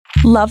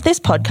Love this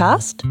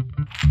podcast?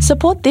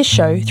 Support this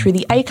show through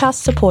the Acast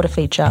supporter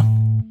feature.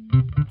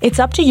 It's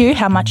up to you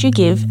how much you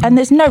give, and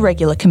there's no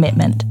regular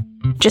commitment.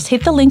 Just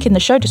hit the link in the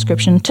show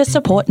description to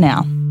support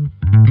now.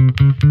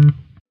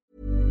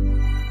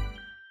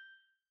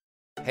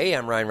 Hey,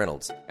 I'm Ryan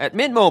Reynolds. At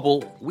Mint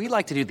Mobile, we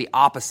like to do the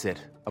opposite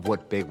of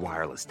what Big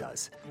Wireless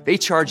does. They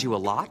charge you a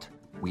lot,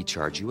 we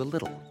charge you a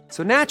little.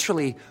 So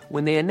naturally,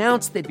 when they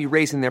announced they'd be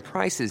raising their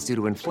prices due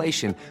to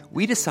inflation,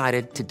 we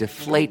decided to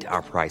deflate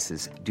our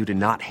prices due to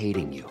not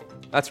hating you.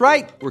 That's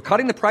right. We're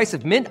cutting the price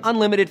of Mint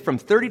Unlimited from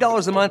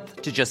 $30 a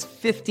month to just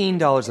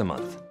 $15 a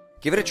month.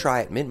 Give it a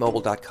try at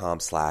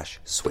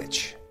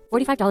mintmobile.com/switch.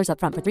 $45 up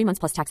front for 3 months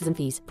plus taxes and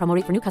fees. Promo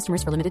rate for new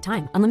customers for limited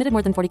time. Unlimited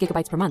more than 40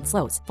 gigabytes per month.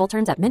 Slows full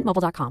terms at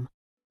mintmobile.com.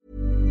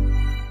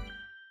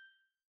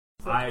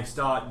 I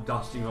start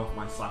dusting off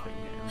my slapping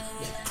hands.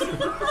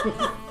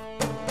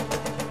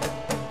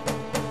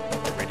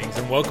 Greetings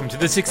and welcome to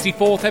the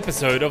 64th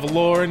episode of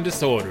Law and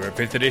Disorder, a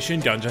 5th edition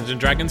Dungeons &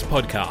 Dragons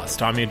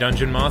podcast. I'm your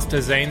Dungeon Master,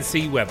 Zane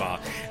C. Weber.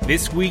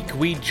 This week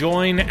we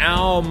join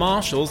our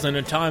marshals in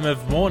a time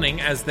of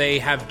mourning as they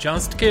have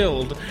just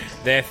killed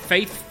their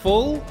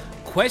faithful,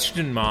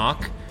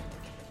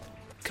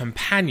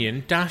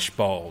 companion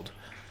Dashbold.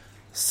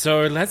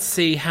 So let's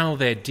see how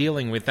they're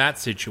dealing with that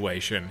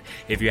situation.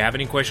 If you have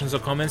any questions or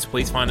comments,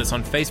 please find us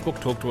on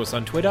Facebook, talk to us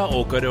on Twitter,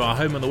 or go to our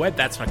home on the web,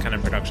 that's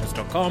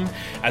mycanonproductions.com.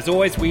 As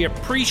always, we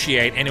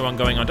appreciate anyone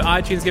going onto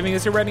iTunes, giving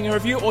us a rating and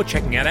review, or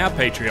checking out our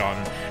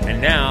Patreon.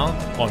 And now,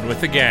 on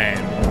with the game.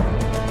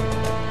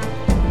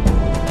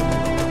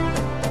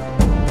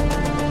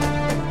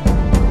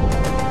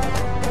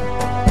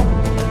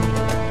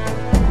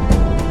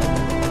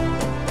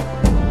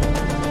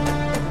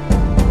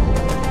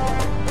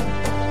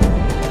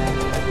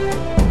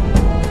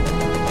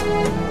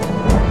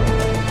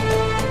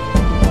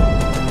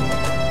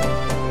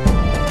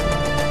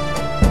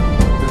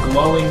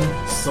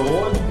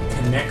 Sword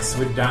connects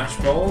with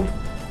Dashbold,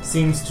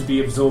 seems to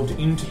be absorbed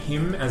into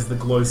him as the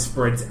glow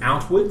spreads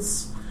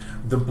outwards.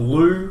 The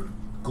blue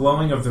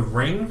glowing of the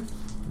ring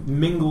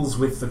mingles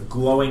with the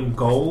glowing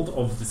gold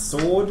of the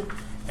sword,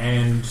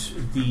 and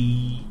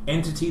the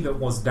entity that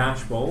was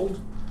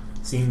Dashbold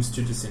seems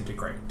to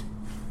disintegrate.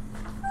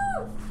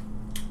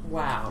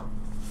 Wow.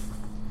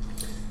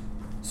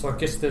 So I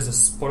guess there's a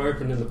spot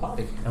open in the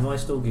party. Am I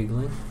still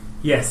giggling?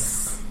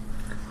 Yes.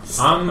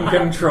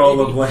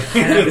 Uncontrollably.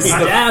 This is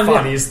the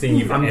funniest thing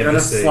you've I'm ever going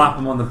to seen. slap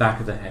him on the back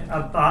of the head.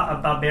 A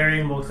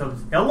barbarian walks up.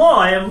 Hello,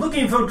 I am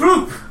looking for a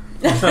group.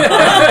 And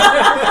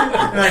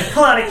I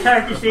pull out a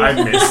character sheet. I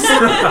missed.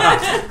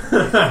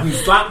 I'm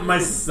slapping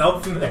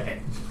myself in the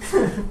head.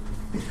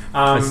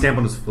 I stamp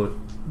on his foot.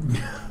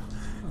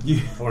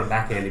 I want to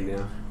backhand him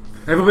now.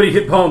 Everybody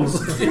hit palms.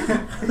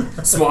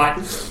 Smite.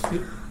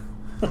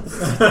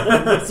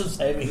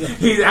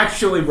 He's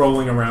actually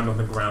rolling around on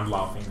the ground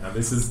laughing now.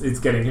 It's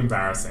getting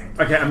embarrassing.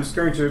 Okay, I'm just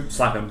going to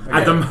slap him.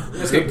 At them,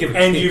 Let's go give a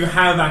and kick. you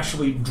have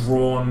actually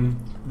drawn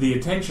the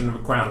attention of a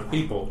crowd of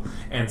people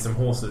and some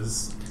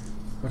horses.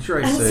 What's your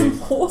And AC? some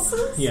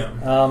horses? Yeah.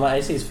 My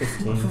AC is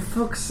 15. For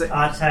fuck's sake.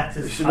 Our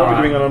taxes. Should not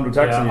be doing unarmed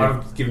attacks on you.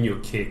 I've given you a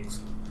kick.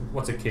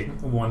 What's a kick?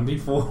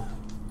 1d4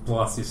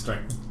 plus your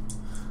strength.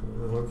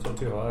 It's not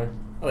too high.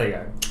 Oh, there you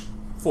go.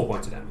 4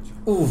 points of damage.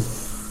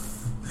 Oof.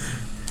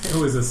 It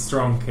was a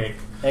strong kick.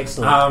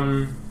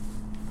 Excellent.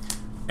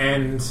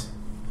 And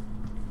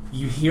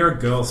you hear a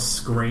girl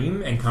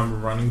scream and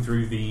come running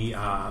through the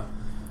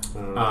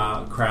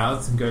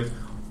crowds and goes,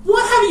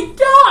 "What have you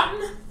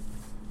done?"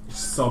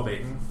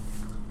 Sobbing.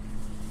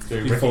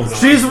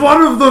 She's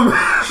one of them!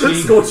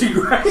 She- Scorching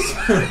Grace.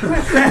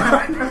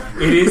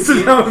 It is. This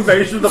is how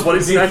invasion of the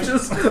body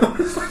snatchers.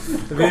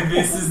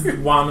 This is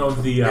one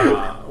of the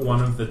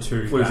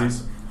two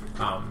Floozies.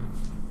 that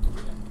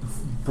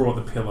brought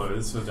the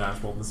pillows for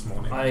Dashbold this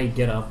morning. I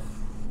get up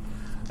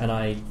and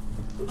I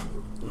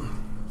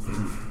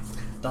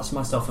dust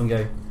myself and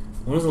go,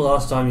 when was the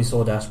last time you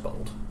saw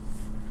Dashbold?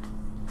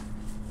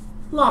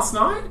 Last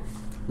night?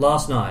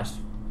 Last night.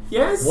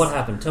 Yes. What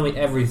happened? Tell me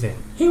everything.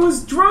 He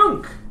was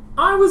drunk.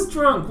 I was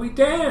drunk. We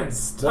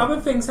danced. What?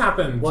 Other things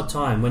happened. What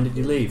time? When did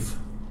you leave?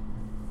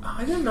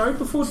 I don't know.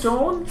 Before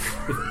dawn.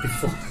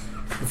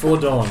 Before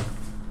dawn.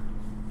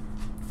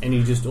 And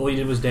you just, all you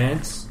did was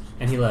dance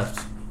and he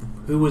left.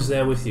 Who was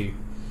there with you?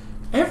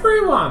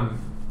 Everyone.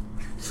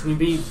 Can you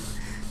be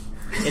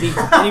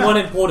anyone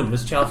important?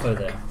 Was Chalfo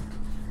there?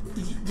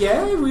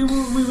 Yeah, we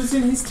was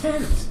in his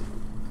tent.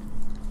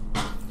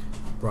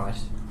 Right.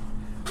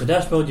 The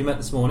Dashbold you met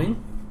this morning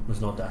was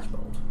not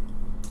Dashbold.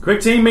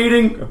 Quick team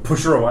meeting.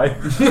 Push her away.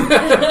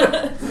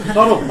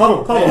 Huddle.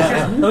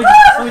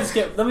 Let me just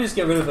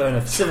get rid of her in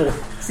a civil.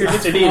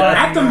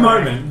 At the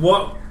moment,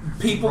 what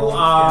people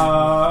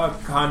are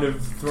kind of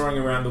throwing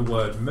around the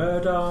word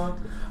murder.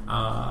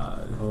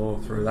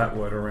 Throw that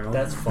word around.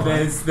 That's fine.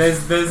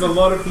 There's a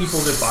lot of people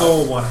that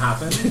saw what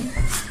happened.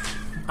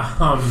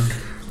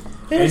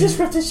 They just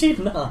ripped his sheet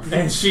in half.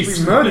 And she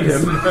murdered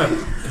him.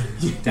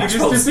 You just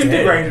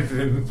disintegrated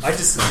him.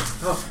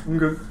 I'm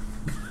good.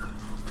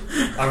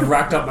 I've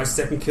racked up my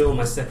second kill and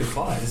my second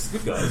fight. This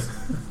is good, guys.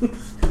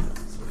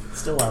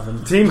 Still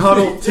haven't. Team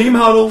huddle, team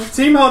huddle,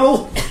 team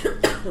huddle.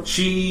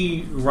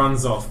 She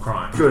runs off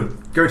crying. Good.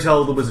 Go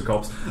tell the wizard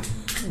cops.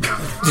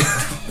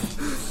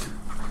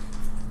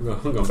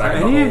 I'm going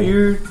back. Are any of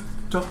you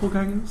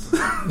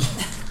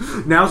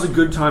doppelgangers? Now's a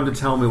good time to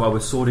tell me while we're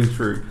sorting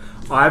through.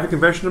 I have a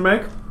confession to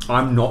make.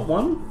 I'm not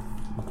one.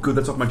 Good,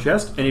 that's off my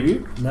chest. Any of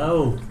you?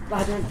 No.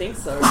 I don't think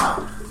so.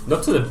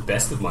 Not to the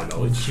best of my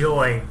knowledge.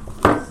 Joy.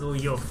 It's all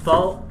your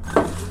fault.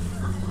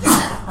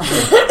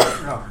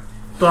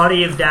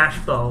 Body of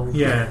Dashbold.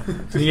 Yeah.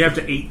 You have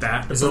to eat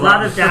that. There's a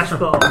lot of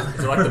Dashbold.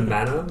 Is it like the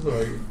manor?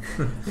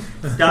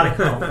 Start a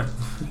cult.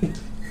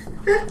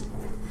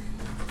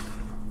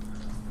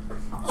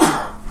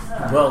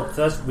 Well,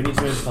 first we need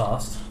to move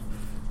fast.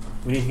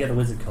 We need to get the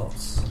wizard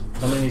cops.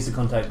 Somebody needs to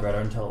contact Greta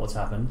and tell her what's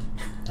happened.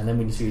 And then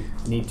we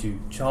need to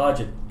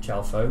charge at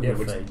Chalfo. Yeah,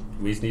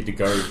 we just need to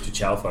go to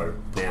Chalfo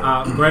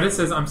now. Greta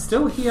says, I'm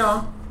still here.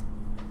 Oh,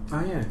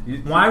 yeah.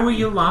 Why were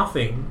you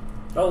laughing?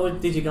 Oh,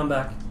 did you come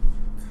back?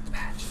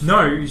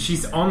 No,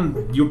 she's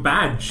on your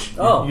badge.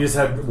 Oh. You just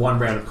had one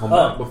round of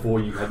combat before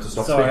you had to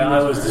stop Sorry, speaking.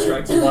 I was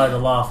distracted by the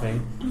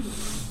laughing.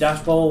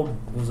 Dashbold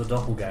was a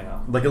doppelganger.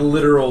 Like a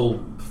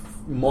literal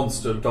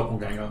monster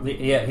doppelganger.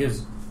 Yeah,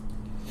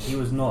 he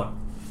was not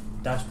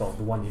Dashbold,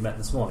 the one you met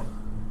this morning.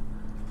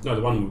 No,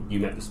 the one you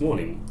met this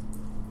morning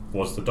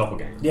was the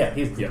doppelganger. Yeah,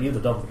 he's the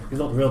doppelganger. He's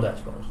not the real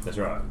Dashbold. That's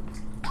right.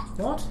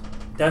 What?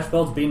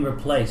 Dashbold's been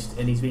replaced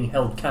and he's being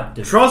held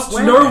captive. Trust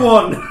no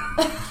one!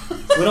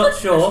 We're not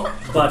sure,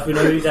 but we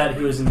know that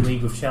he was in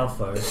league with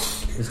Chalfo,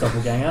 this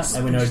doppelganger,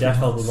 and we know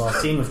Dashbold was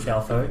last seen with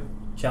Chalfo.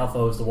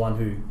 Chalfo is the one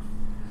who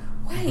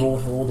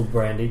brought all the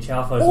brandy.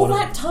 Chalfo's All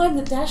that time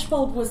that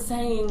Dashbold was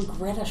saying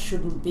Greta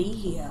shouldn't be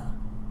here.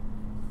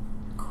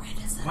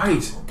 Greta's a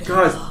Wait, doppelganger.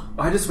 guys,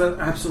 I just went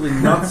absolutely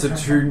nuts at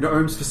two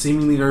gnomes for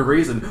seemingly no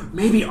reason.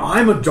 Maybe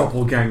I'm a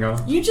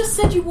doppelganger. You just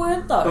said you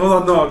weren't, though. Oh,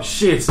 I'm not.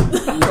 Shit.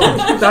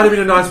 That'd have been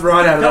a nice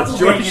ride out of that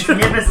Doppelgangers situation.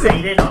 never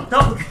say they're not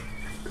doppelgangers.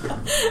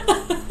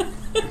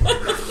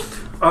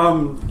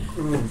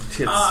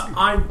 Tits.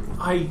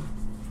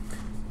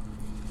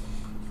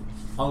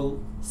 I'll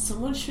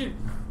Someone should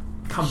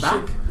come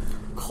back.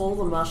 call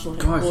the Marshal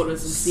Guys,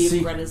 headquarters and see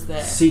if Greta's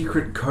there.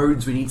 Secret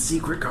codes. We need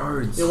secret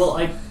codes. Yeah, well,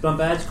 my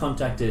badge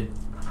contacted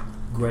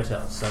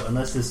Greta, so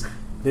unless this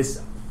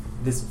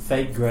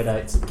fake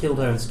Greta killed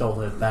her and stole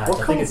her badge, What I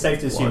think colour- it's safe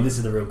to assume what? this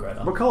is the real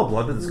Greta. What colour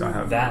blood did this guy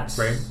have? That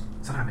Green? Is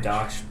that how many?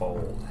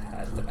 Dashbold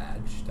had the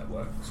badge that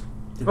works.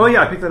 Oh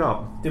yeah, I picked that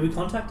up. Did we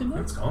contact him though?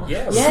 It's gone.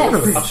 Yeah, Yes.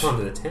 it was up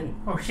under the 10.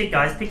 Oh shit,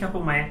 guys, pick up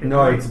all my epic.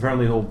 No, it's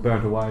apparently all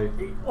burnt away.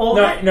 all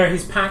No,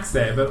 his pack's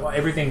there, but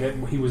everything that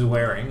he was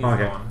wearing is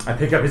Okay, gone. I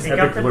pick up his Pick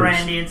epic up the loot.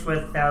 brandy, it's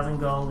worth 1,000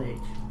 gold each.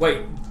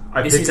 Wait,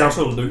 I is picked his up-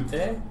 actual loot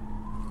there?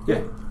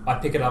 Yeah. I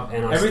pick it up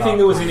and I Everything start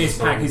that was in playing his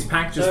the pack, song. his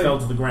pack just No. fell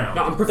to the ground.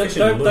 No, I'm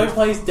proficient in Don't loot.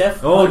 play his deaf.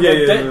 Oh, yeah,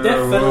 deaf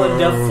fiddle and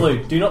deaf yeah.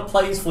 flute. Do not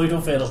play his flute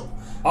or fiddle.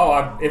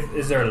 Oh,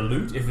 is there a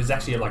loot? If it's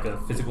actually like a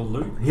physical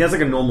loot? He has like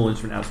a normal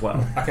instrument as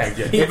well. Okay,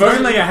 good. If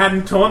only I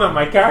hadn't torn up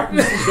my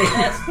character.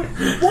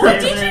 Why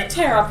did you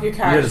tear up your He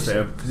character? is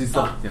there because he's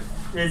not. Yeah.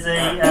 There's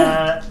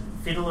a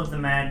Fiddle of the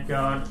Mad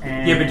God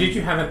and Yeah, but did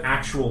you have an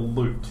actual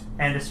loot?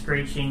 and a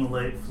screeching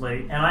lute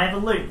flute. And I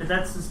have a lute, but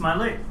that's just my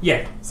lute.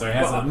 Yeah, so it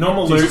has Well, a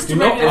normal just loot. to Do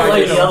not make it play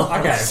like it yellow. on.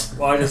 Okay,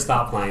 well, I just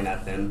start playing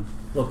that then.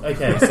 Look,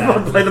 okay.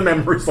 Play the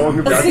memory song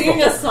of Singing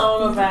that. a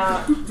song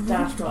about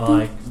Dashbold.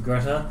 Like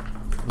Greta,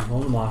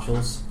 inform the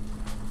marshals,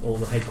 or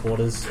the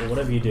headquarters, or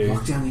whatever you do.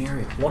 Lock down the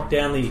area. Lock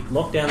down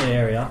the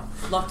area.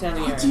 Lock down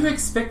the What do you area.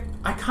 expect?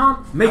 I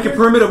can't Make I a don't-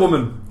 perimeter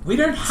woman. We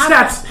don't have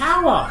Stats. that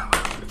power.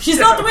 She's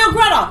not the real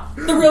Greta!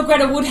 The real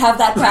Greta would have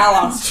that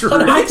power. true.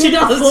 But I she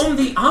can does. form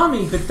the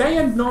army, but they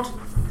are not.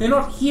 They're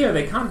not here.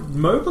 They can't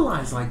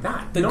mobilize like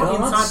that. They're not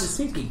guards? inside the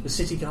city. The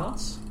city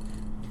guards?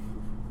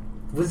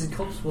 Wizard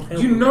cops will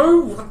help. You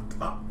know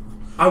what?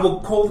 I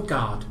will call the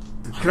guard.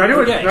 Can I do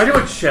Okay. Can I do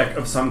a check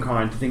of some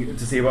kind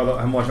to see whether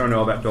how much I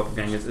know about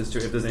doppelgangers as to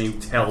if there's any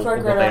tell Throw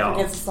of what Greta they up are?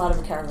 against the side of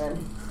a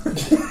caravan.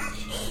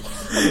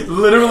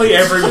 Literally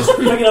everyone.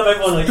 Picking up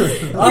everyone like,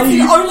 It's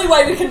the only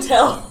way we can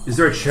tell. Is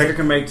there a check I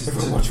can make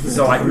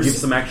so I can give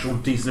some actual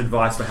decent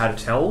advice for how to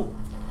tell?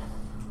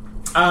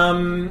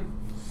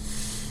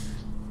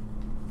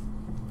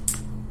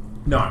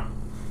 No.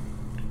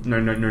 No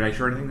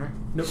nature or anything, no?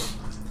 Nope.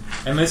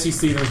 Unless you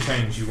see them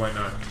change, you won't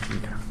know.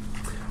 Okay.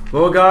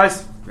 Well,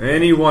 guys,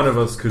 any one of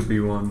us could be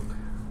one.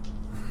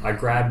 I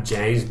grab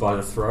James by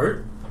the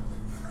throat.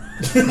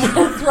 Throw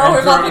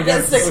him up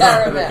against the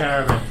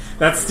caravan.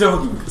 That's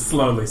still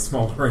slowly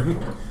smouldering.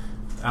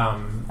 I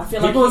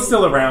feel like People are you-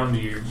 still around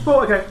you.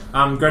 Well, okay.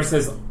 Greta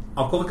says,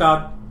 I'll call the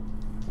guard.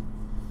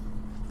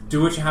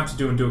 Do what you have to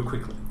do and do it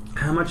quickly.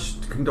 How much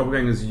can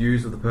doppelgangers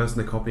use of the person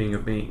they're copying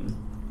of being?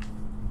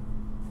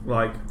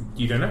 Like,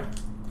 You don't know.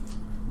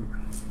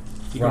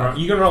 Right.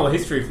 You can roll a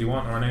history if you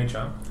want, or an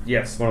HR.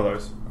 yes, one of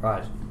those.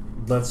 right,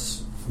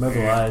 let's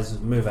mobilize,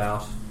 move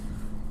out.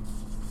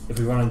 If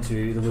we run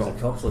into the wizard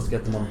cops, let's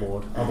get them on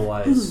board.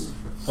 Otherwise,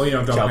 All you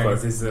know, Chalfo.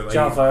 doppelgangers is that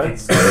Chalfo.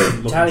 it's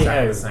look Tally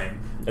exactly ho. the same.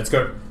 Let's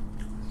go.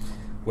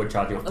 We're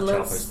charging off the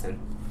Let's- Chalfos then.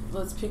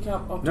 let's pick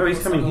up. Octopus No, he's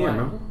coming on the here, way.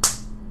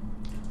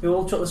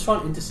 remember? Let's try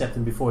and intercept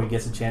him before he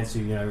gets a chance to,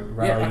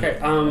 rally Yeah, okay,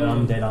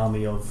 an undead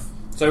army of...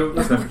 So,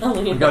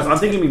 Guys, I'm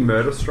thinking we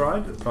murder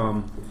stride.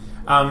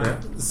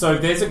 So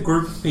there's a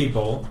group of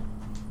people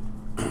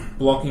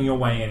blocking your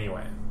way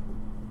anyway.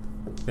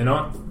 They're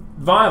not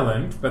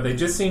violent, but they've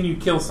just seen you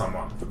kill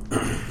someone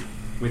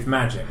with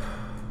magic.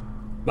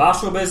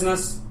 martial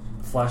business.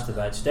 Flash the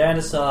badge. Stand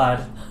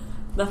aside.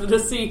 Nothing to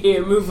see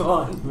here. Move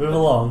on. Move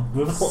along.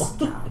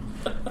 Do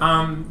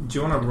Do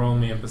you want to roll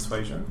me a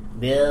persuasion?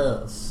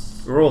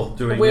 Yes. We're all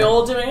doing We're it.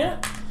 all doing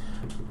it.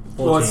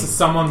 Well, it's 14.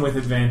 someone with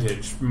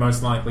advantage,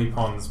 most likely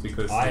Pons,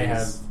 because I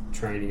he's- have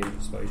training in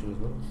persuasion as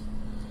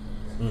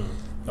well.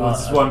 Well,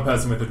 it's one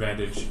person with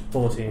advantage.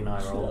 14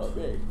 I rolled.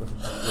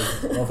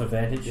 With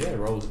advantage. Yeah,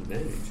 roll with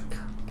advantage.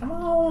 Come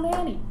on,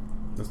 Annie.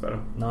 That's better.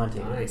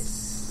 19.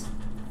 Nice.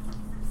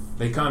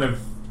 They kind of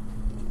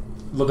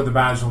look at the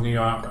badge and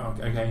go, "Oh,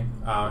 okay,"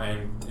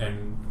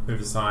 and move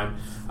aside.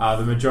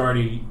 The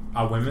majority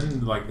are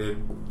women. Like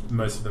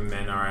most of the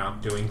men are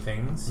out doing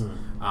things.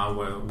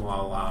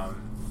 While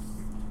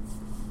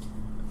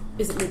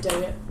Is it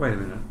midday yet? Wait a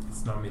minute.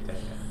 it's not midday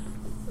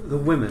yet. The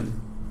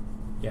women.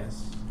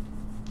 Yes.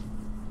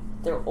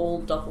 They're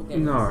all doppelgangers.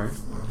 No.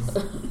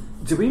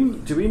 Did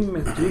we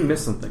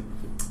miss something?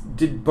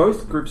 Did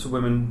both groups of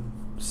women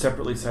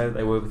separately say that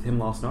they were with him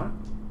last night?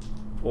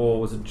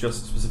 Or was it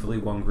just specifically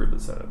one group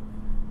that said it?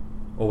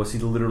 Or was he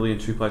literally in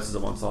two places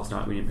at once last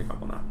night? We didn't pick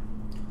up on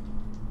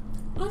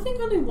that. I think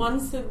only one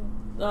said.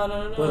 I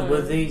don't know.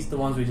 Were these the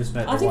ones we just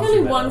met? I the think ones only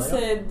we met one earlier?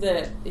 said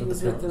that he With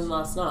was the with them pillars.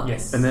 last night.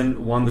 Yes. And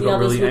then one that The got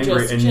others really were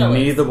angry, just and jealous.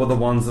 neither were the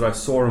ones that I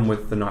saw him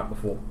with the night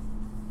before.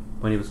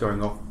 When he was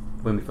going off,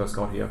 when we first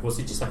got here. Was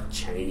he just like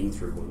chaining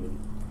through women?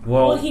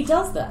 Well, he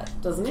does that,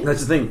 doesn't he?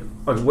 That's the thing.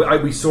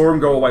 Like, we saw him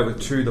go away with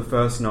two the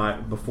first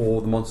night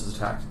before the monsters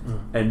attacked,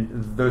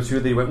 and the two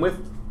that he went with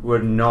were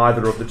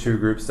neither of the two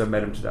groups that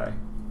met him today.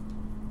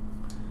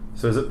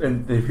 So,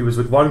 and if he was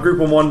with one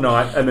group on one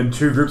night and then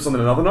two groups on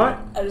another night,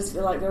 I just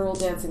feel like they're all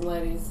dancing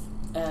ladies,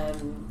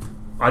 and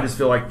I just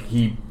feel like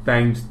he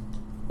banged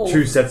Oh.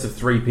 two sets of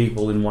three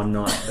people in one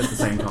night at the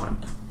same time.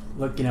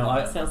 Look,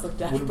 I sounds like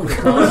that. would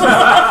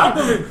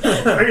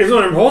It's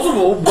not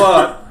impossible,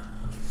 but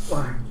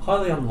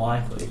highly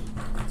unlikely.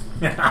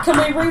 Can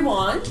we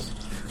rewind?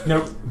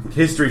 Nope.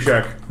 History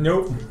check.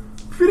 Nope.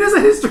 It is a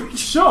history check.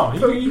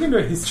 Sure, you can do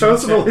a history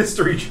Personal check.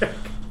 history check.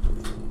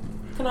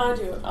 Can I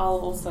do it? I'll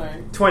also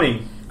 20.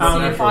 see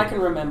if I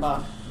can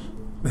remember.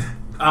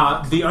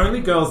 The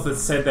only girls that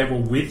said they were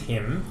with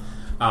him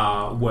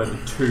were the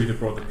two that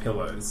brought the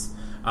pillows.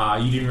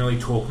 You didn't really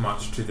talk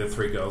much to the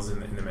three girls in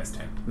the mess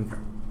tent. Okay.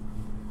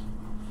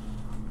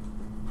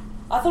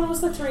 I thought it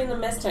was the three in the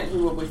mess tent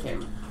who were with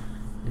him.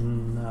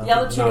 No. The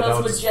other two No, they girls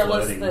were were just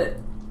jealous flirting. that.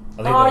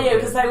 I think Oh they yeah, were-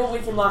 because they were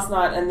with him last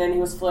night, and then he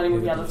was flirting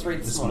with the other three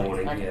this this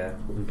morning. Okay. yeah.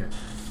 Okay.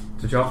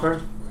 So,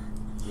 Jalfo?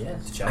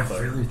 Yes. I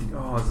really think,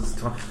 this is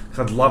tough.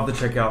 Because I'd love to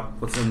check out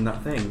what's in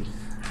that thing.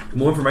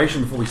 More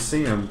information before we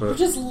see him, We'll but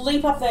just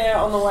leap up there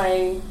on the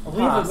way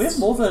We have past.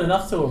 more than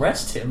enough to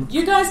arrest him.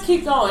 You guys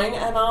keep going,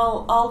 and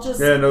I'll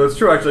just. yeah, no, it's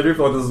true. Actually, I do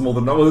feel like this is more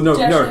than no,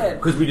 Dash no, ahead.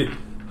 because we did.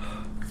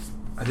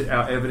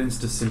 Our evidence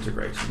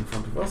disintegrates in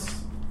front of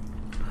us.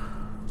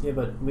 Yeah,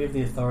 but we have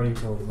the authority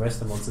to arrest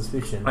them on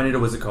suspicion. I need a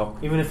wizard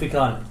cop. Even if we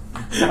can't.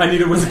 I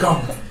need a wizard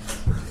cop.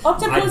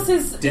 Octopus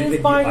is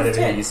by I his didn't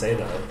hear you tent. say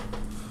that.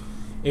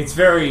 It's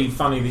very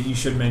funny that you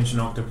should mention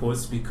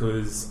Octopus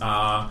because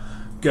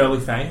Girly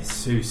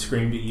Face, who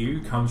screamed at you,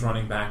 comes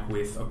running back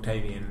with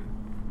Octavian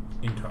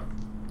in tow.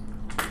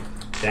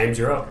 James,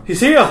 you're up. He's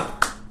here!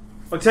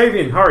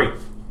 Octavian, hurry!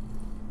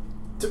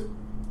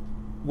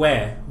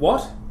 Where?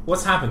 What?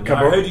 What's happened? Can I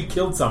I borrow- heard you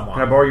killed someone.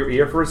 Can I borrow your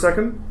ear for a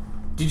second?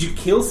 Did you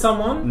kill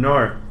someone?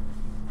 No.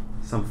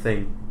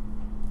 Something.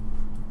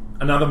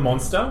 Another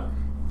monster?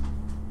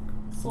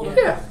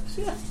 Yeah.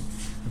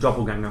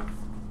 Doppelganger.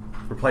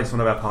 Replace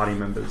one of our party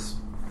members.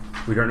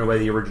 We don't know where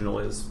the original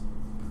is.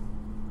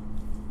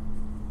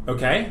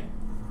 Okay.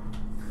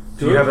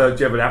 Do you have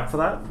an app for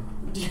that?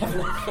 Do you have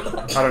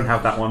enough? I don't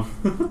have that one.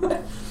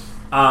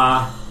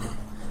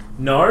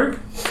 No.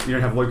 You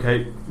don't have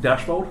locate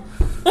dashboard?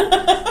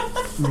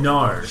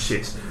 No.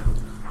 Shit.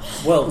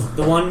 Well,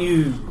 the one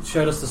you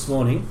showed us this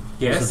morning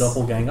Yes. was the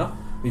doppelganger.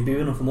 We've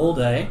been with him all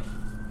day.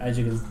 As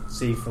you can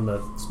see from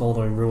the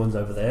smouldering ruins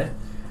over there,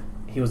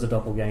 he was a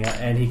doppelganger,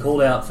 and he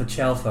called out for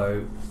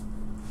Chalfo.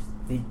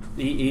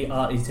 He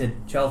said,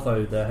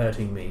 "Chalfo, they're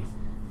hurting me."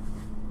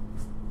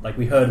 Like,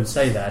 we heard him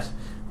say that.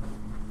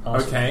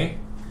 Okay.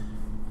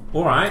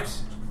 Alright.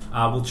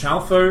 Well,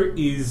 Chalfo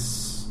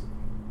is...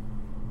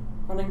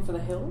 Running for the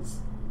hills?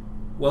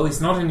 Well, he's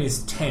not in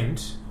his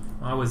tent.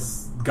 I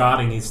was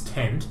guarding his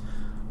tent.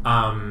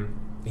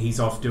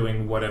 He's off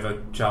doing whatever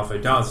Chalfo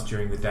does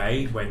during the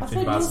day when I thought you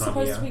were Finbar's not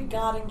supposed here. to be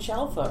guarding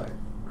Chalfo.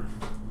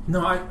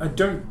 No, I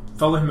don't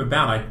follow him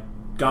about. I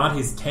guard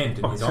his tent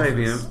in his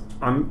Octavian,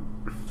 office.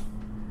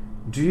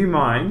 do you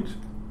mind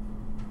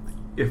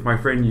if my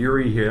friend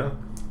Yuri here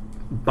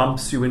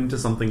bumps you into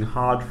something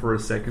hard for a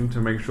second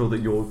to make sure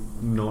that you're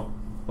not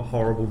a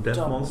horrible death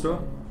monster?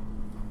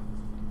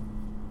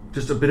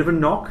 Just a bit of a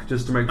knock,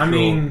 just to make sure. I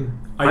mean,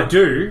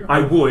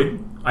 I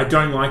would. I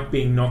don't like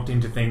being knocked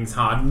into things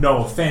hard.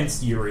 No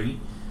offense, Yuri.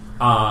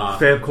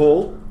 Fair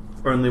call.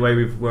 Only way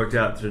we've worked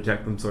out to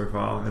detect them so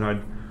far, and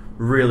I'd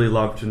really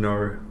love to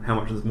know how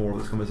much more of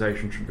this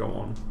conversation should go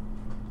on.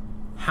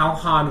 How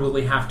hard will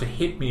he have to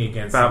hit me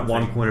against About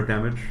something? 1 point of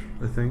damage,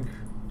 I think.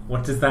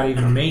 What does that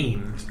even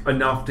mean?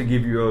 Enough to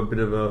give you a bit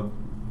of a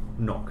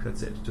knock,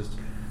 that's it. Just,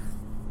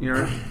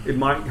 it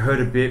might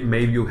hurt a bit,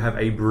 maybe you'll have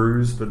a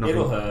bruise, but nothing.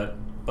 It'll hurt,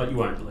 but you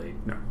won't bleed.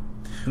 No.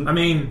 I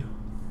mean...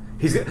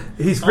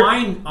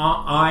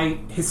 I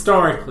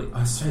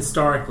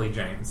historically,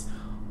 James,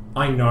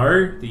 I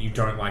know that you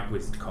don't like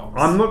wizard cogs.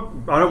 I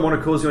don't want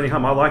to cause you any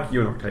harm. I like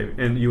you and Octavia,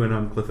 and you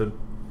and Clifford.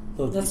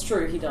 Look, That's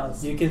true, he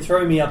does. you can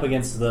throw me up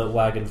against the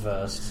wagon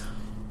first.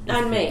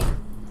 And me.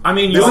 I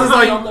mean, This you're is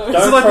like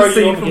throw the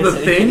scene you from up The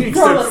against Thing, anything.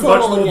 Throw except us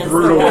much all more against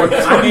brutal. the wall.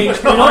 I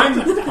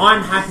mean,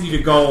 I'm happy to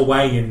go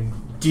away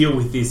and deal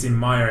with this in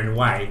my own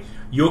way.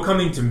 You're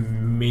coming to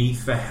me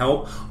for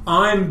help.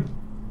 I'm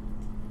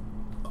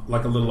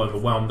like a little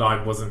overwhelmed.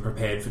 I wasn't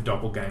prepared for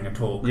doppelganger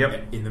talk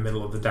in the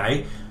middle of the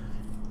day.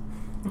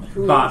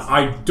 But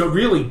I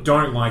really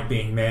don't like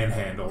being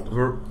manhandled.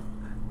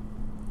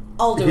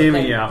 I'll do Hear it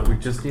me then. out. We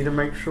just need to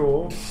make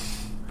sure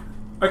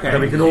Okay.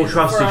 that we can all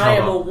trust For each I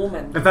am other. a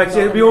woman. In fact,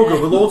 it'll be all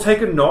good. We'll all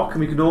take a knock,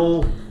 and we can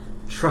all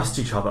trust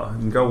each other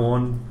and go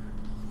on.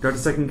 Don't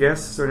second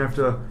guess. So I don't have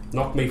to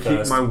Knock me keep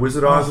first. my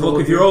wizard eyes. on all Look,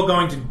 of if you. you're all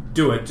going to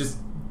do it, just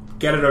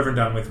get it over and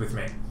done with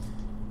me.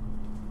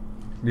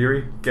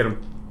 Yuri, get him.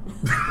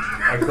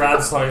 I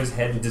grab Slo's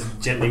head and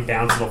just gently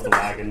bounce it off the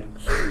wagon.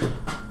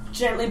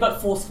 Gently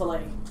but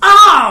forcefully.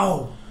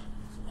 Ow!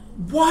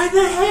 Why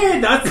the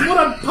head? That's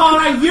what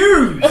part I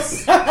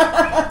use!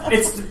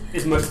 It's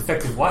his most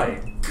effective way.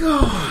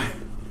 God.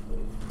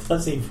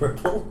 Does he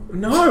ripple?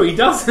 No, he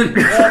doesn't.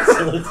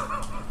 Excellent.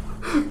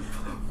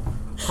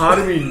 Part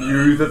of me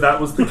knew that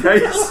was the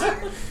case.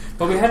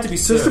 But we had to be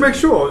Just to certain. make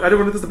sure, I don't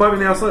want this to bite me in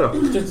the ass later.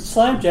 Just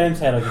slam James'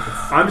 head.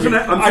 I'm just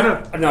gonna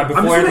No, before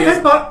I'm just anything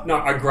gonna else- headbutt. No,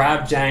 I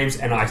grab James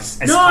and I as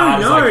No,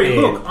 hard as I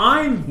can. look, I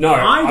I'm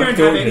don't have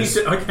doing any... this.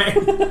 Okay.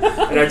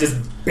 And I just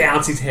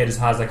bounce his head as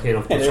hard as I can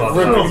off the And it top.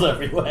 ripples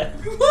everywhere.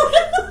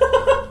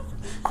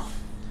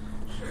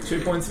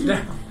 2 points of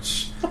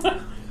damage.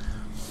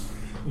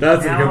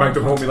 That's gonna come back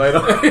to haunt me later.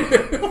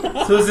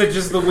 So is it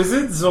just the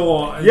wizards,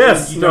 or...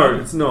 Yes, you no, don't-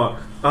 it's not.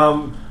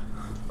 I've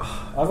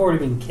already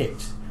been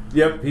kicked.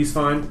 Yep, he's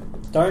fine.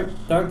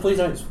 Please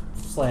don't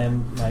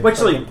slam my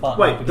Actually, pregnant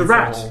partner wait, up the against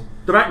rat. wall.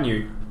 The rat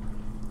knew.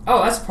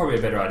 Oh, that's probably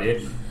a better idea.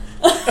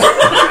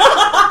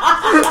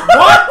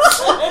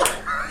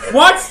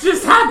 What's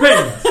just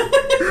happened?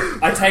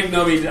 I take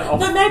Nobby off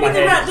But maybe my the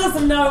head rat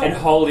doesn't know. and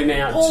hold him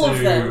out all to of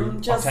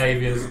them, just-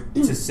 Octavia's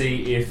to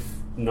see if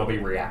Nobby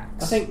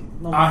reacts. I think...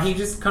 He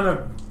just kind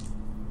of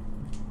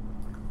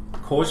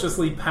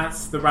cautiously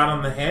pats the rat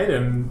on the head,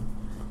 and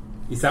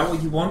is that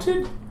what you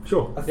wanted?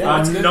 Sure. Yeah,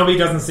 that's good. Nobby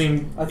doesn't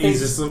seem I think- he's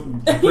just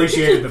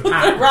appreciated the Put the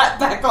pat. rat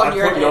back I on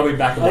your put head. Nobby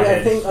back on my I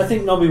head.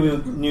 think Nobby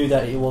knew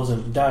that it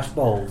wasn't Dash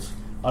Bold.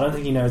 I don't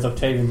think he knows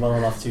Octavian well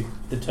enough to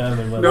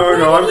determine whether...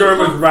 No, I'm did he going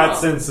with come rat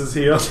from? senses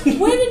here.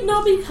 Where did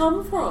Nobby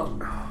come from?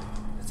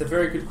 That's a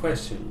very good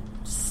question.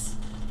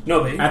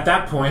 Nobby, At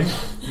that point,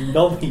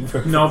 Nobby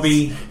ripples.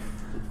 Nobby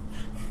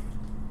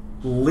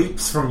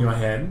leaps from your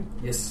head,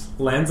 yes,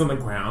 lands on the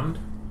ground,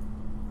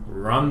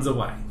 runs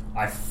away.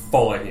 I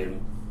follow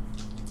him.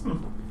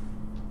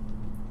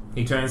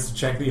 He turns to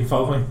check that you're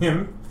following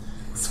him,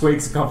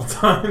 squeaks a couple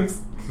times,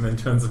 and then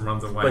turns and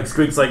runs away. Like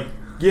Squeak's like,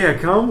 yeah,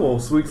 come, or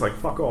Squeak's like,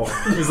 fuck off.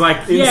 He's like,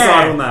 Inside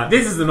yeah, on that.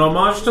 this is an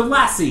homage to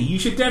Lassie. You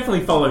should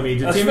definitely follow me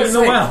to I was Tim in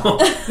about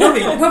the to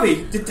Well.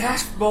 Nobby, did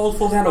Dash Bold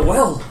fall down a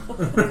well?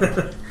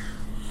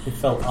 He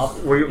fell up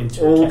We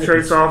into all a cage.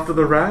 chase after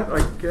the rat,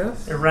 I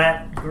guess. The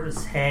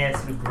rat's hair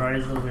sort of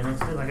grows a little bit.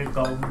 It's a bit like a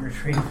golden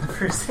retriever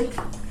for a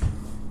second.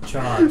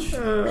 Charge.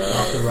 Not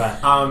the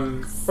rat.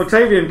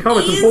 Octavian, come,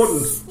 it's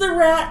important. Is the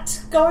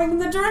rat going in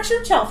the direction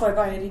of Chalfo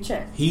by any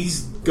chance?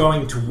 He's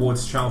going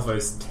towards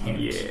Chalfo's tent.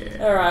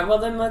 Yeah. Alright, well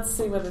then let's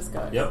see where this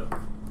goes. Yep.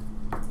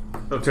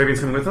 Octavian's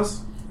coming with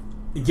us?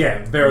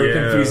 Yeah, very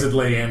Yeah.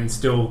 confusedly and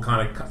still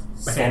kind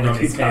of hand on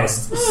his head.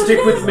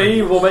 Stick with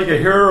me, we'll make a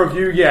hero of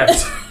you yet.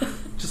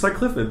 Just like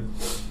Clifford.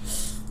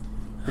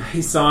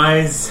 He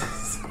sighs.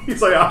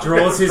 He's like, "I'm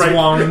Draws gonna his break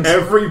wand.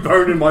 every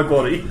bone in my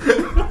body.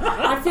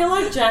 I feel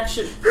like Jack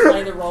should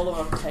play the role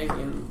of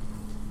Octavian.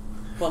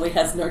 Well, he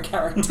has no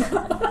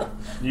character.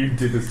 You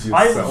did this to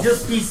I yourself. will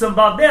just be some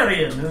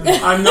barbarian.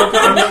 I am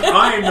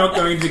not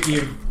going to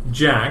give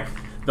Jack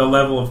the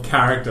level of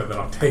character that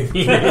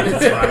Octavian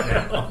is right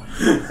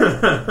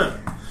now.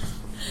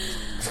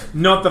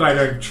 Not that I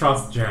don't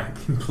trust Jack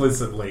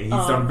implicitly. He's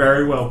done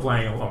very well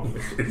playing along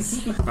with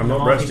this. I'm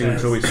not Oh, resting he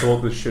until we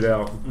sort this shit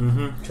out.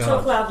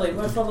 Talk loudly,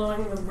 we're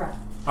following the rat.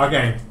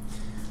 Okay.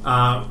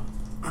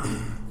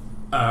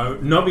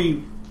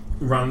 Nobby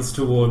runs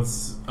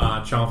towards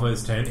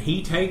Chalfo's tent.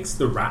 He takes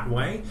the rat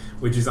way,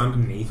 which is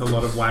underneath a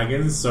lot of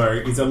wagons, so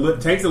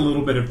it takes a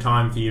little bit of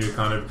time for you to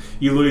kind of...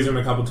 You lose him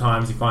a couple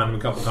times, you find him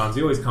a couple times.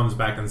 He always comes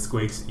back and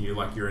squeaks at you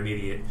like you're an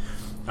idiot,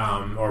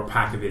 or a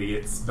pack of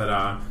idiots.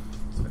 But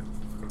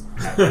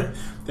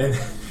then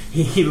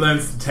he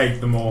learns to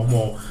take the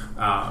more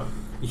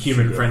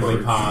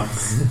human-friendly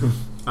paths.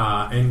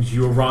 And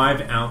you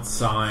arrive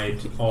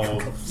outside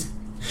of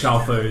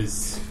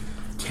Chalfo's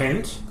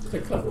tent. It's a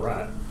clever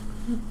rat.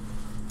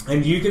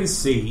 And you can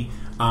see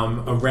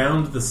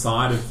around the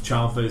side of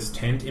Chalfo's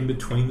tent, in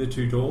between the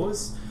two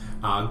doors,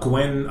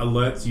 Gwen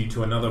alerts you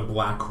to another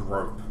black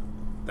rope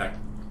that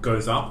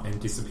goes up and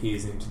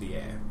disappears into the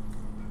air.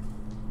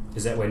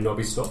 Is that where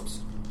Nobby stops?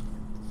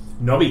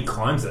 Nobby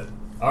climbs it.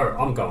 Oh,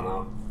 I'm going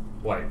up.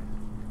 Wait.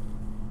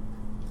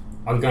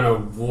 I'm going to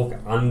walk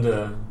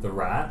under the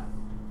rat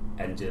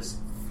and just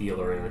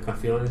feel around. I can't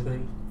feel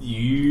anything.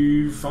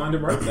 You find a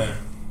rope there.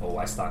 Oh,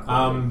 I start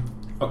climbing.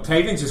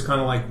 Octavian's just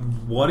kind of like,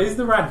 what is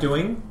the rat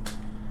doing?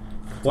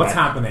 What's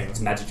happening?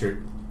 It's a magic trick.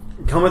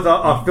 Come with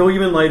us. I'll fill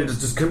you in later.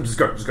 Just go.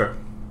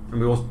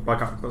 And we'll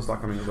start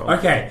coming as well.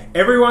 Okay,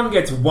 everyone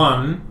gets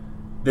one.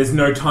 There's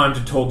no time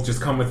to talk. Just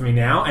come with me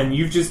now. And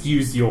you've just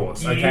used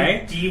yours,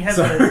 okay? Do you have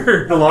so,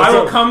 a... I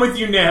will come with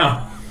you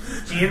now.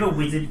 Do you have a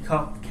wizard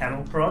cop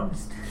cattle prod?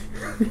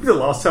 The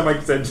last time I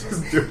said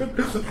just do it,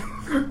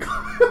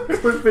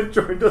 Clifford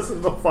joined us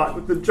in the fight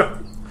with the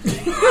giant.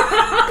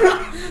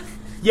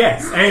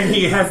 Yes, and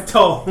he has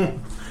told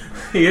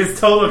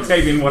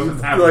Octavian what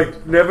has happened.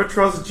 Like, never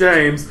trust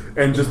James,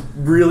 and just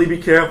really be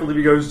careful if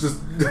he goes, just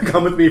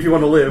come with me if you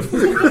want to live.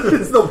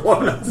 It's the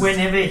one.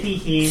 Whenever he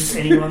hears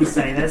anyone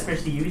say that,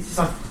 especially you, it's just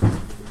like...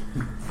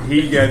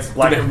 He gets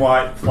black and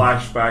white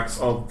flashbacks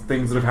of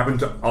things that have happened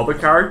to other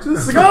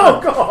characters. Like,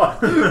 oh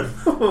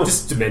god!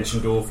 Just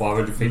dimension door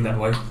 500 feet that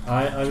way.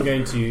 I'm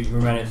going to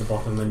remain at the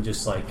bottom and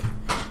just like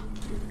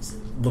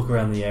look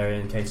around the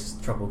area in case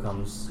trouble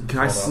comes. Can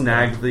I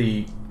snag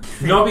the...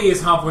 Nobby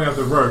is halfway up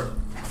the rope.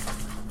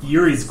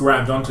 Yuri's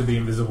grabbed onto the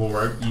invisible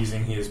rope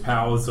using his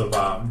powers of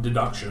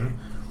deduction.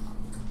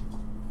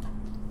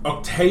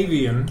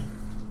 Octavian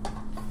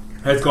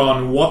has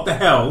gone, what the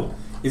hell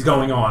is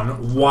going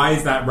on? Why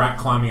is that rat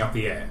climbing up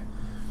the air?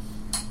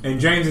 And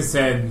James has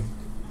said,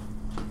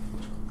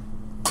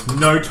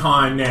 no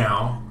time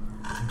now,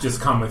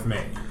 just come with me.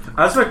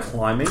 As for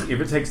climbing,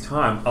 if it takes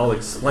time, I'll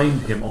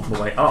explain to him on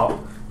the way up,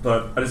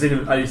 but I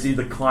just need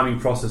the climbing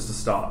process to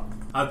start.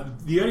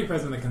 The only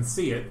person that can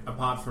see it,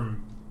 apart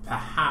from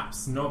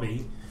perhaps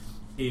Nobby,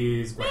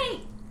 is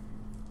Gwen.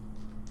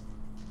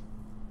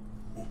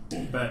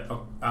 But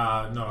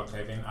not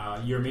Octavian.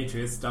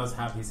 Eurymetrius does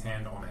have his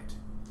hand on it.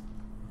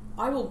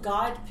 I will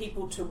guide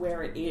people to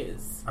where it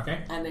is.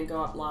 Okay. And then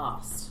go up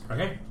last.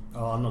 Okay.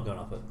 Oh, I'm not going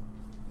up it.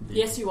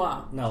 Yes, you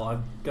are. No,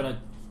 I'm going to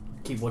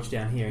keep watch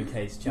down here in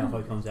case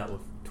Chalfo comes out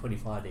with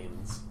 25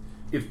 demons.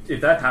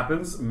 If that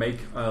happens, make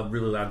a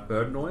really loud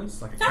bird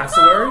noise, like a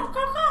cassowary. How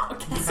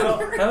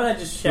about I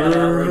just shout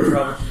out in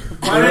trouble?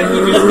 Why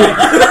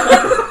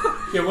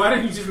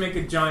don't you just make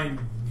a giant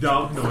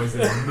dog noise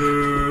and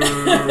moo?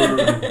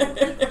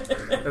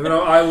 And then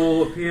I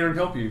will appear and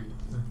help you.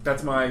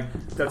 That's my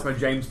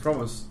James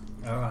promise.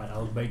 Alright,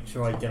 I'll make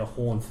sure I get a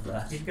horn for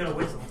that. You've got a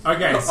whistle.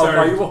 Okay, I'll so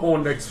buy you a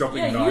horn next dropping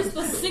Yeah, night. use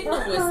the signal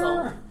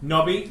whistle.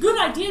 Nobby, Good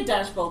idea,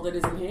 Dashbolt, that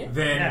isn't here.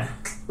 then Yeah.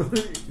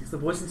 It's the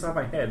voice inside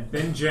my head.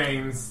 then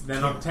James,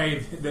 then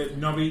Octavian,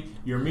 Nobby,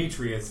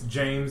 Eurymetrius,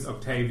 James,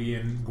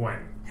 Octavian, Gwen.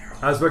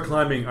 As we're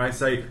climbing, I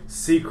say,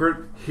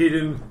 secret,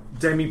 hidden,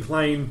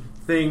 demi-plane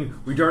thing.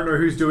 We don't know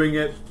who's doing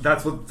it.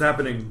 That's what's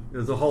happening.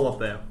 There's a hole up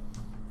there.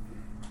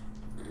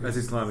 As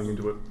he's climbing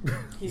into it.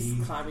 He's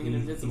climbing an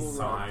invisible He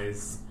rope.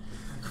 sighs.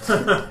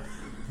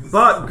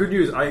 But, good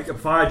news, a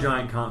fire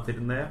giant can't fit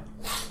in there.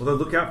 Although,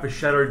 look out for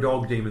shadow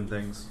dog demon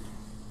things.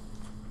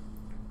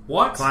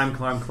 What? Climb.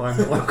 Okay.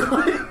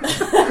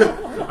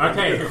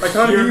 I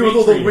can't hear you with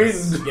all the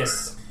Eurymetrius, wind.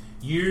 Yes.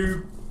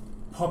 You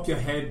pop your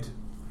head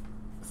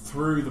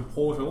through the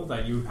portal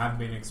that you have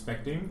been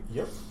expecting.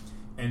 Yep.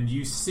 And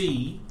you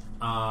see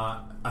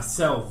a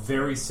cell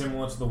very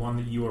similar to the one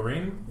that you were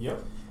in.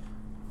 Yep.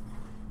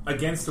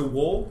 Against a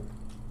wall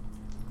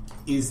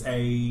is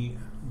a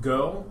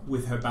girl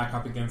with her back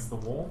up against the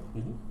wall.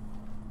 Mm-hmm.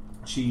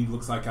 She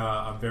looks like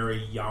a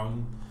very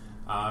young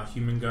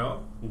human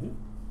girl. Mm-hmm.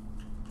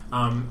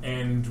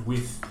 And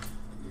with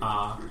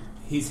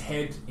his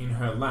head in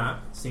her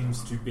lap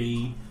seems to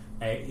be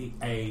a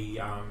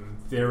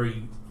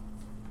very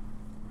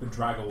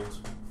bedraggled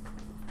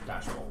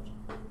Dashbolt.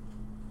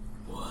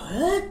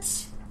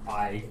 What?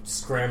 I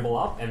scramble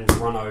up and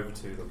run over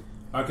to them.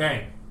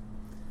 Okay.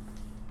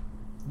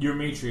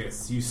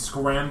 Eurymetrius, you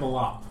scramble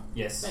up.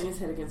 Yes. Bang his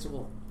head against a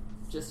wall.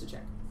 Just to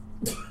check.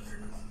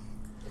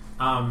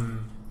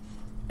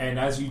 And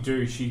as you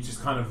do, she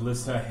just kind of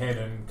lifts her head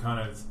and kind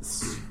of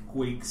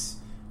squeaks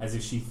as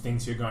if she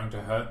thinks you're going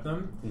to hurt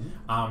them.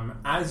 Mm-hmm.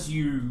 As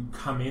you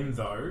come in,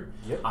 though,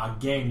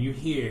 again, you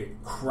hear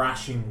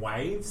crashing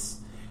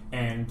waves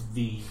and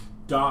the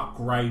dark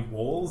grey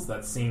walls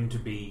that seem to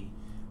be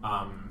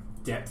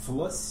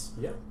depthless,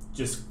 Yep.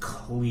 just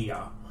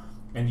clear.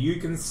 And you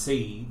can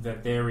see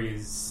that there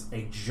is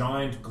a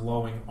giant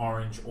glowing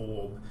orange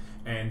orb,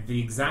 and the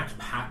exact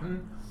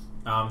pattern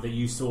that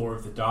you saw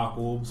of the dark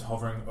orbs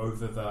hovering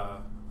over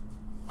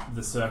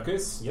the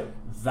circus, Yep.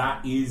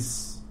 that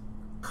is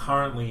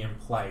currently in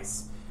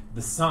place.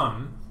 The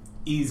sun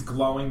is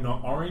glowing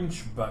not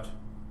orange but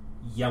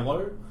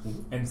yellow,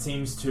 and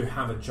seems to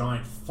have a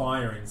giant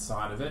fire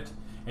inside of it,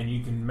 and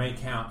you can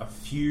make out a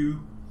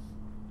few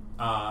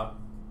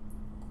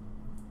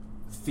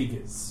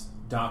figures,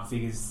 dark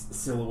figures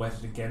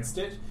silhouetted against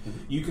it.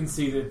 You can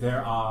see that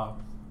there are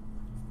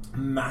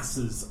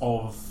masses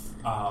of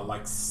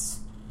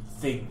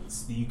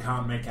things that you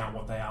can't make out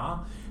what they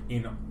are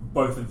in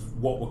both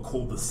of what were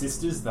called the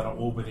sisters that are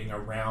orbiting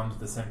around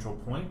the central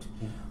point.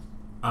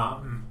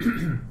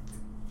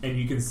 And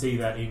you can see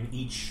that in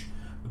each,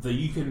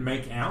 you can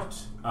make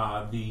out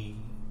the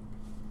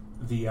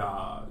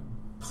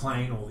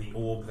plane or the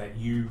orb that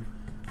you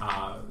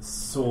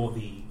saw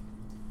the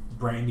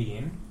brandy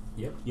in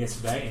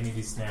yesterday, and it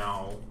is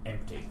now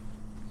empty.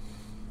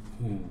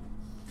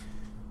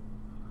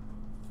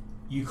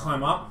 You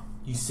climb up,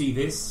 you see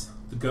this,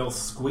 the girl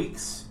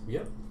squeaks.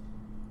 Yep.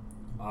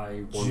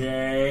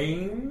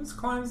 James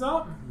climbs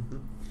up,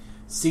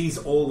 sees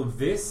all of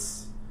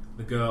this.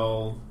 The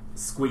girl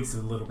squeaks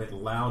a little bit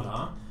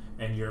louder,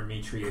 and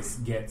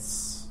Eurymetrius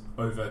gets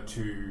over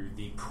to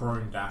the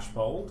prone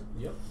Dashbold.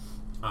 Yep.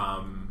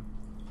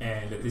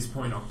 And at this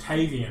point,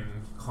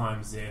 Octavian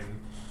climbs in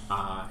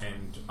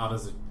and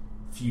utters a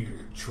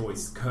few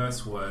choice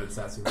curse words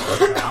as he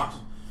walks out.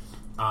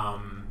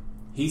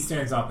 He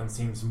stands up and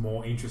seems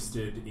more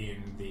interested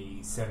in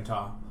the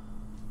center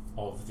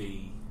of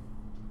the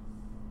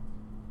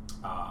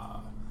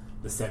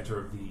center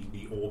of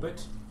the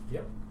orbit.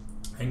 Yep.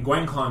 And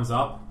Gwen climbs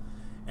up,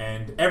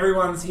 and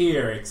everyone's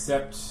here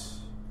except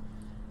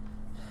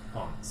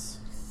Pons,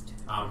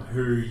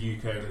 who you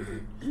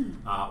can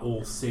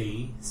all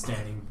see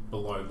standing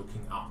below,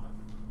 looking up.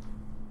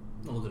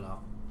 Looking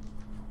up.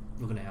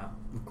 Looking out.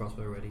 With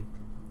crossbow ready.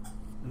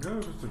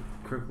 No, just a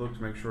quick look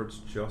to make sure it's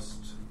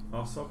just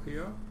us up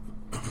here.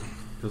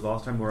 Because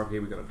last time we were up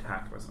here, we got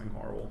attacked by something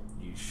horrible.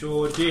 You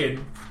sure did.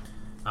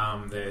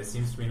 There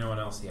seems to be no one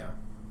else here.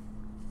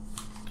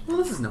 Well,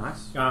 this is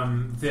nice.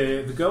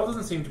 The girl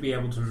doesn't seem to be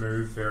able to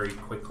move very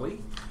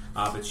quickly,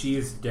 but she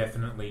is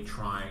definitely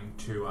trying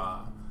to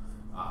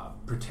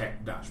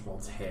protect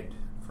Dashbold's head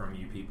from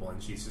you people,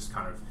 and she's just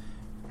kind of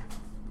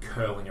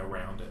curling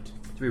around it.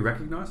 Do we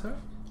recognise her?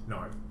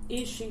 No.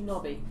 Is she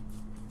Nobby?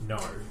 No.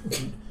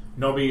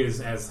 Nobby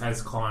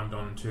has climbed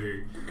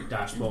onto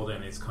Dashbold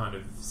and is kind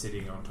of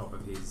sitting on top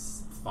of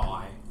his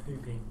thigh.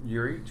 Pooping.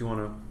 Yuri, do you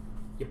want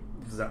to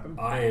zap him?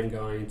 I am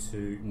going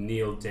to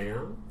kneel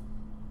down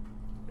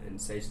and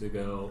say to the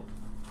girl,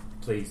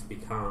 please be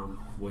calm,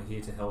 we're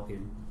here to help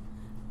him,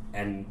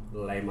 and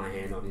lay my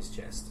hand on his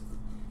chest.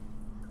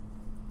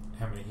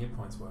 How many hit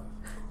points worth?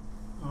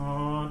 Oh,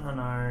 I don't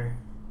know.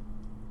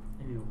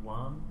 Maybe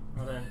one?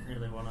 I don't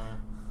really want to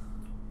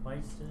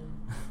waste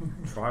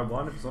it. Try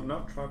one, if it's not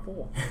enough, try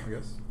 4, I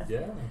guess.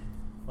 Yeah.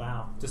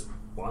 Wow. Just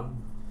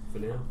one for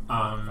now.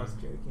 I was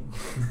joking.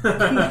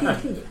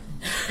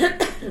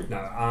 No,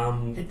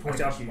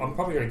 actually, I'm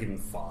probably going to give him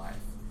 5.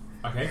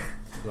 Okay.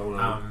 I don't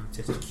want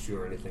to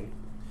cure anything.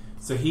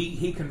 So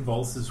he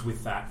convulses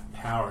with that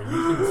power, and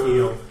you can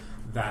feel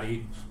that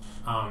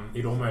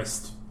it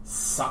almost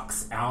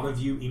sucks out of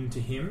you into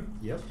him.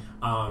 Yep.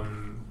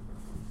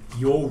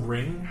 Your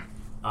ring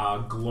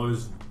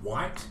glows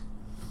white,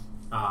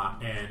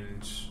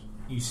 and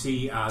you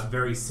see a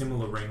very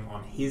similar ring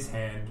on his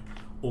hand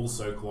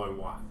also glow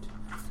white.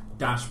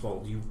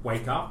 Dashbold, you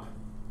wake up.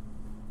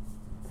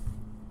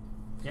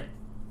 Yep.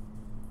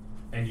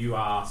 And you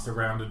are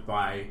surrounded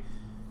by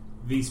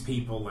these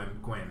people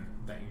and Gwen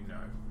that you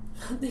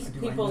know. These Do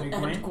I people know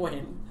and Gwen?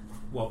 Gwen.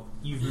 Well,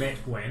 you've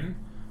met Gwen,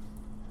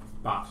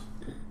 but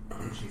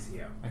she's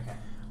here. Okay.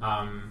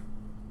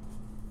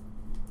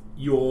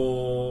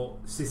 Your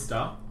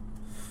sister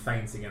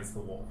faints against the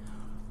wall.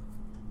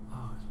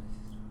 Oh,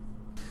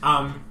 it's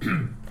my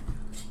sister.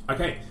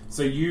 Okay,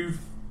 so you've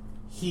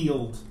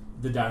healed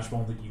the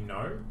Dashbold that you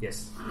know.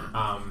 Yes.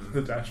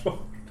 The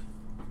Dashbold.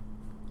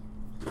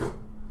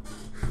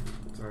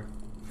 Sorry.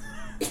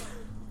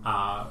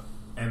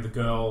 And the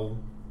girl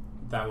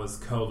that was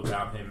curled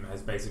about him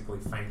has basically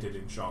fainted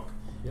in shock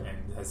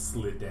and has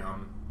slid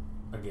down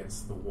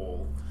against the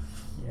wall.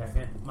 Yeah,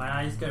 okay. My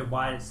eyes go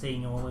wide at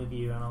seeing all of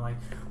you, and I'm like,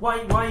 why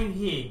are you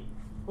here?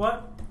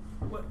 What?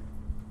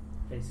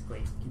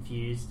 Basically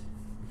confused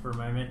for a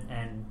moment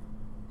and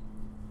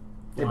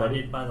Hey,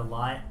 blinded by the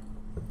light.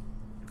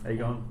 How you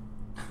going?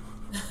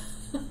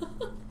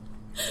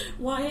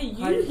 Why are you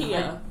Hi-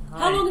 here? hi-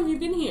 How long have you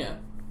been here?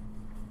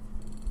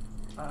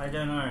 I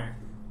don't know.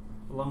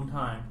 A long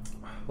time.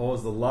 What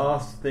was the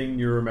last thing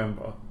you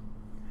remember?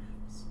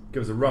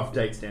 Give us a rough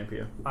date stamp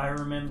here. I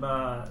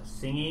remember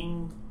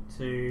singing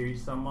to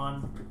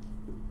someone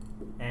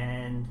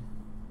and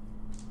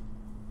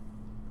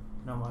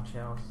not much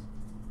else.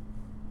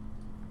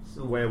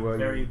 Still Where were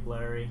very you?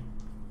 blurry.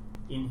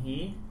 in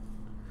here?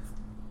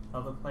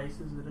 Other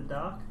places that are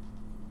dark?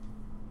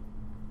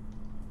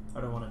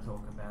 I don't want to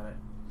talk about it.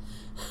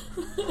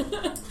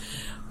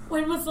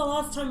 When was the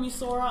last time you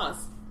saw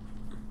us?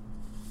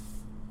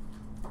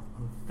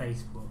 On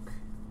Facebook.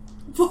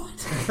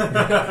 What?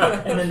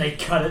 And then they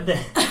cut it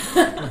there.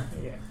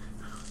 Yeah.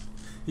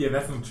 Yeah,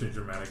 that's not too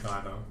dramatic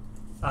either.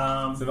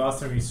 So the last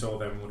time you saw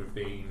them would have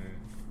been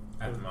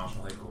at the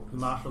Marshall headquarters.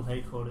 Marshall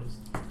headquarters.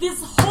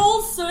 This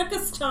whole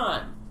circus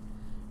time.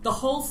 The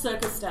whole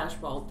circus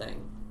Dashbold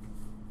thing.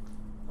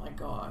 My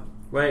God.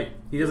 Wait,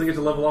 he doesn't get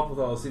to level up with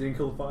us. He didn't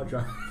kill the fire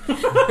giant.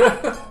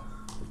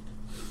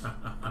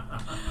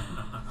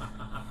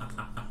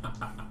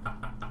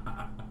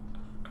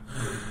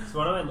 So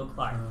what do I look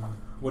like?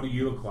 What do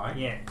you look like?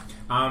 Yeah.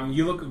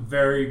 You look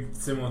very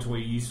similar to what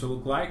you used to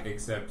look like,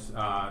 except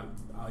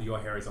your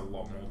hair is a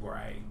lot more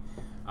grey.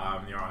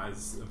 Your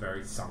eyes are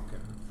very sunken.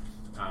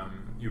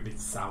 You're a bit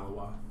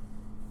sallower.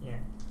 Yeah.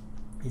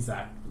 Is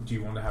that... Do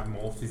you want to have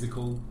more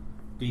physical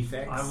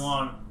defects? I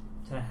want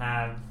to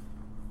have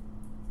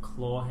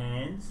claw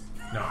hands.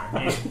 No.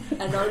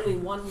 And only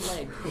one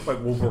leg.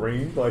 Like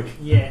Wolverine, like...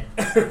 Yeah.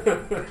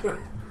 I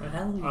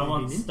I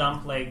want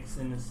stump legs,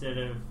 and instead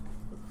of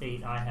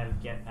feet, I have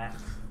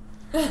jetpacks.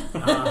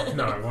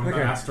 No, I want the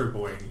Okay. Astro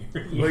Boy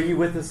in you. Were you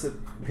with us at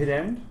Pit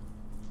End?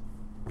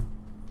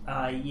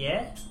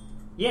 Yeah.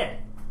 Yeah.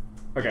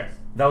 Okay.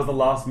 That was the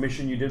last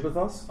mission you did with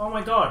us? Oh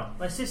my God,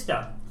 my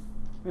sister.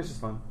 It's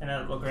just fun. And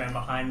I look around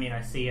behind me and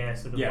I see her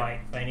sort of Yeah.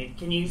 like fainting.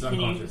 Can She's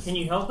unconscious.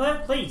 you help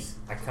her, please?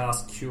 I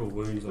cast Cure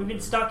Wounds on We've been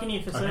her, stuck in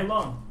here for so Okay.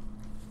 long.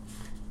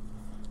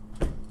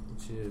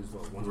 which is,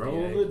 what, 1d8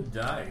 Roll the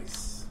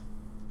dice.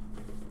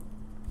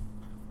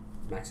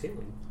 max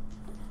healing.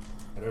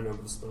 I don't know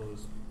what the spell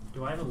is.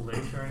 Do I have a loot or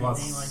anything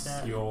Plus like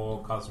that?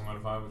 your casting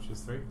modifier, which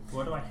is 3.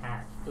 What do I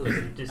have? Is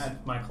it just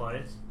my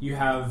clothes You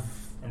have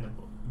and the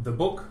book? the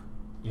book,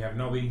 you have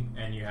Nobby,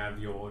 and you have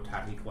your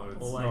tacky clothes.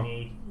 All I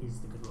need is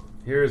the good look.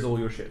 Here is all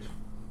your shit.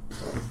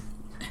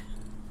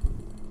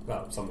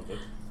 Well, some of it.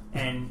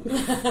 And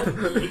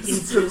it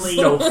instantly...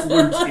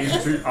 Self-loot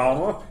into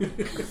armor.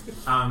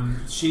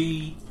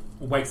 She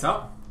wakes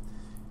up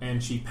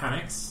and she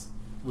panics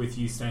with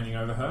you standing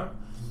over her.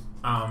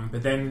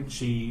 But then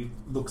she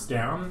looks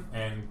down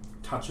and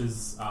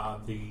touches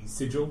the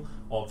sigil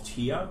of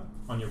Tia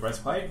on your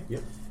breastplate.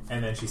 Yep.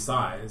 And then she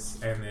sighs,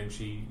 and then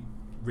she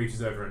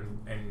reaches over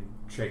and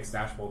shakes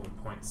Dashboard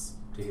and points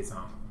to his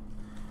armor.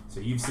 So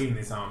you've seen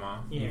this armor.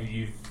 Yeah.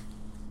 You've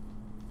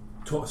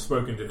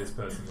spoken to this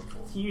person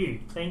before. It's you.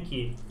 Thank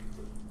you.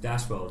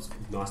 Dashwell, it's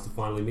nice to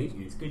finally meet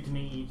you. It's good to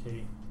meet you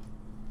too.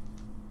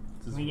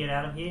 Can we get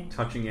out of here?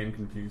 Touching and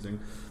confusing.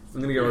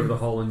 I'm going to go over the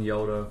hole in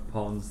Yelda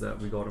ponds that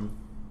we got him.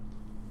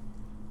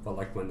 But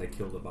like when they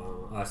killed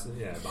Obama.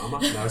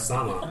 Obama? No,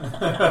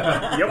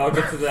 Sama. Yep. I'll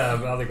get to the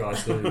other guy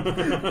soon.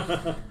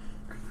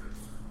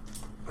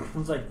 I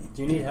was like,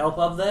 do you need help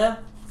up there?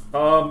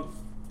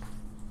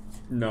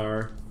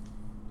 No.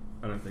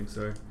 I don't think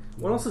so.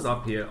 What else is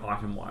up here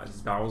item-wise?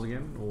 Is barrels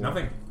again? Or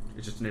Nothing.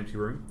 It's just an empty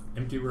room?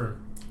 Empty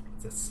room.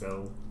 It's a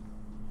cell.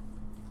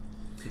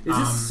 Is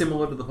this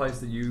similar to the place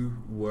that you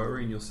were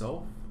in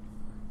yourself?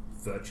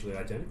 Virtually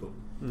identical.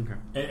 Okay.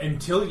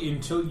 Until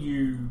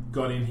you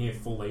got in here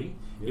fully,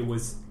 Yep. it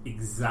was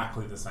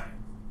exactly the same.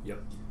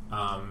 Yep.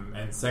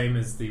 And same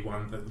as the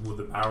one that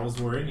the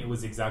barrels were in, it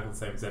was exactly the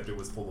same, except it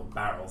was full of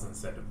barrels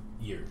instead of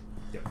you.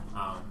 Yep.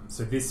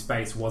 So this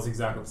space was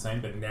exactly the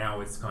same, but now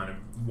it's kind of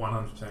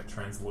 100%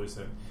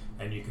 translucent,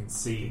 and you can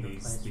see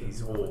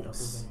these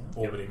orbs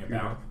orbiting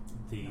about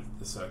the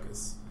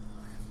circus.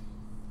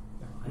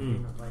 I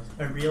didn't replace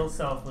it. Her real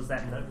self was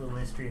that Noble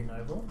Mystery and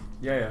Noble.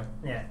 Yeah.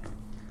 Yeah.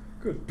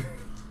 Good.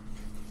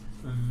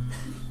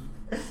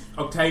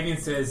 Octavian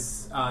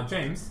says,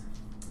 James,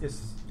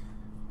 Yes.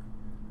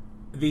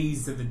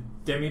 these are the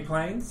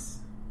demiplanes.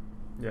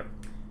 Yep.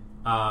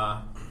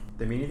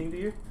 They mean anything to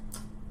you?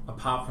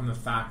 Apart from the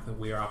fact that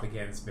we are up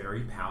against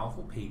very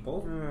powerful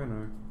people,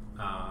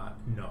 No.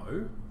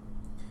 no.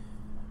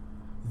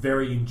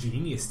 Very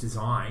ingenious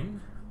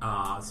design.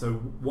 So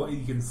what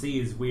you can see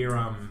is we're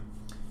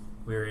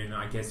in,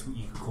 I guess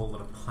you could call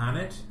it a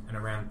planet, and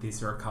around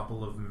this are a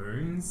couple of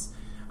moons.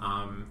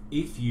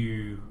 If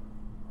you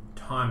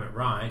time it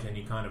right, and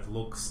he kind of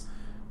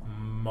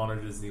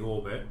monitors the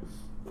orbit,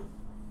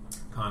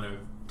 kind of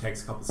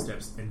takes a couple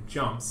steps and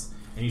jumps,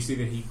 and you see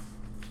that he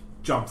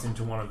jumps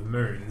into one of the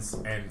moons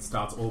and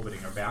starts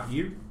orbiting about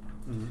you.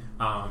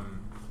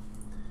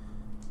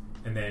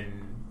 And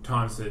then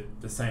times it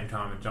at the same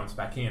time and jumps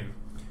back in.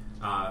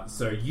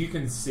 So you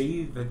can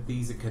see that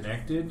these are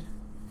connected.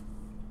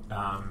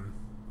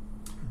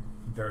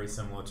 Very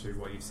similar to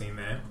what you've seen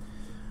there.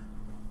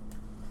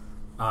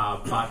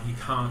 But you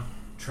can't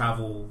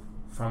travel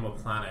from a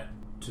planet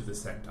to the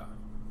center.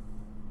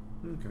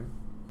 Okay.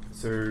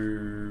 So,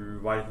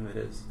 why do you think that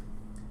is?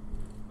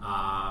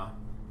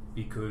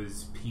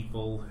 Because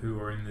people who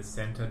are in the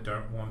center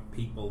don't want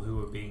people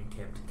who are being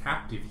kept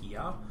captive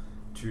here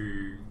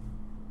to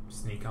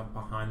sneak up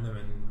behind them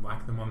and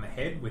whack them on the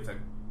head with a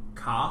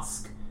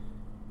cask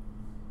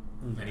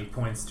And he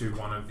points to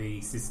one of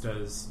the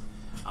sisters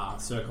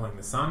circling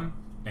the sun,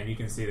 and you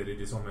can see that it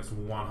is almost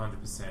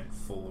 100%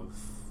 full of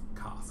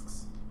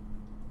casks.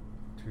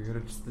 Do we go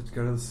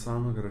to the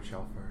sun or go to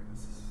Chalfo?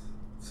 This is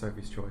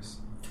Sophie's choice.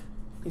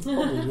 He's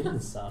probably in the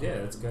sun. Yeah,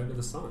 let's go to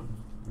the sun.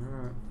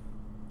 Alright.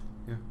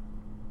 Yeah.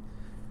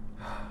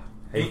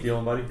 How you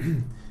feeling,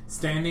 buddy?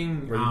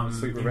 Standing Ready to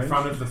sweet in revenge?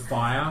 front of the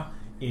fire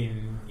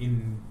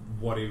in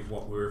what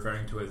we're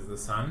referring to as the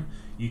sun,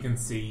 you can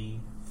see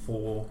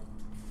 4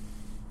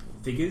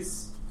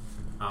 figures: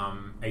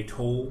 a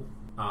tall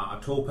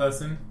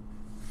person,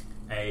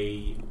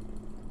 a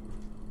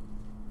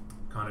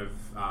kind of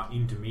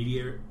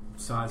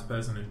intermediate-sized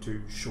person, and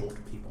 2 short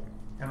people.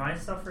 Am I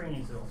suffering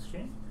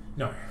exhaustion?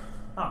 No,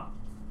 Oh.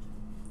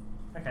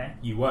 Okay.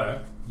 you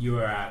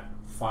were at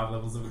 5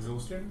 levels of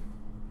exhaustion,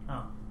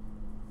 Oh.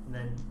 And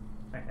then.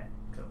 Okay.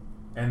 Cool.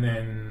 and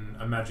then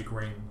a magic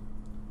ring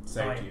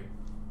saved Oh, you.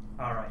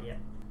 All right. Yeah.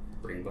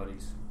 Bring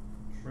buddies.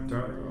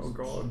 Oh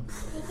god.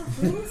 Where did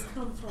the rings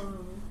come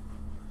from?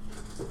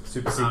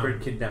 Super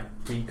secret kidnap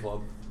bee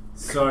club.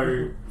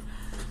 So,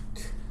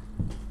 To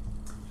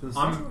the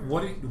sun.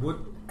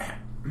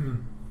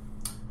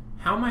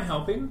 how am I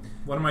helping?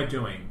 What am I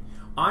doing?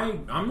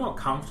 I'm not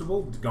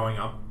comfortable going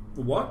up.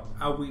 What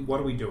are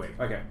we doing?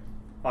 Okay.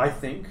 I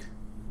think,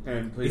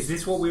 and please... Is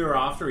this what we were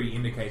after? He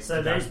indicates So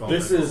the they- dashboard.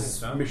 This and is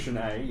stuff. mission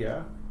A,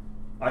 yeah.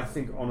 I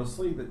think,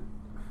 honestly, that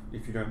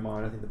if you don't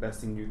mind, I think the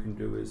best thing you can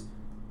do is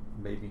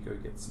maybe go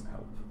get some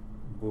help.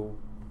 We'll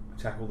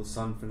tackle the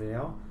sun for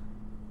now,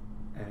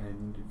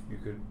 and if you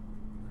could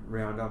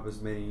round up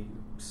as many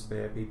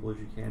spare people as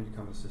you can to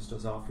come assist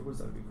us afterwards,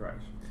 that would be great.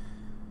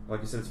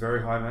 Like you said, it's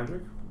very high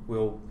magic.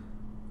 We'll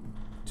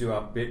do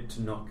our bit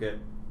to not get,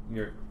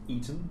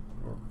 eaten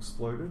or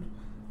exploded,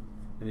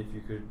 and if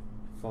you could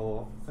follow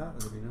up with that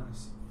would be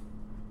nice.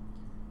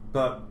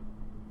 But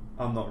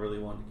I'm not really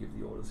one to give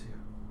the orders here.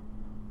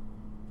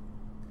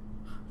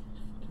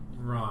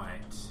 Right.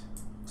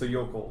 So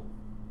your call.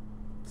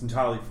 It's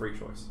entirely free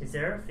choice. Is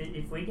there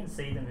if we can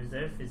see them? Is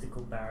there a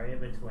physical barrier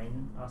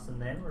between us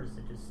and them, or is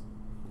it just?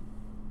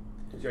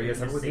 So you guys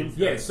have with him?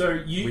 Yeah, so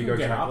you We can go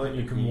get tackle up it and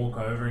you and can he walk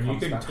over and you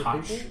comes can back with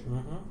touch.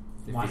 people?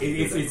 Like,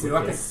 If it's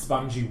like a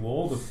spongy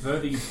wall. The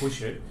further you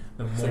push it,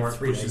 the It's more like it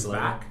 3 pushes days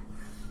later. back.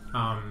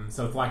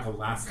 So it's like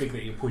elastic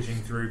that you're pushing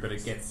through, but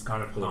it gets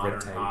kind of Full of harder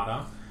red and tape.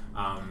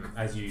 harder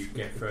as you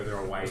get further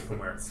away from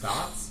where it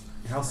starts.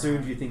 How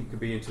soon do you think it could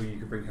be until you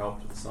could bring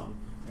help to the sun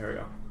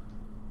area?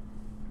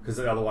 Because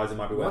otherwise it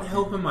might be What worth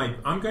help am I?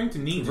 I'm going to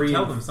need to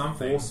tell them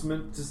something.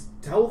 Reinforcement. Just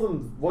tell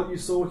them what you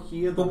saw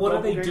here. But what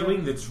are they doppelganger.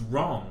 doing that's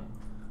wrong?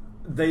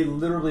 They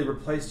literally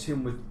replaced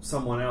him with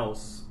someone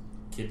else.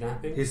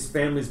 Kidnapping? His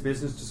family's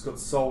business just got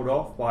sold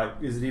off by...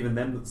 Is it even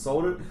them that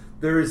sold it?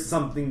 There is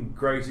something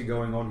greater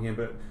going on here,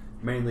 but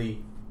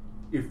mainly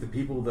if the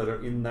people that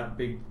are in that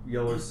big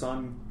yellow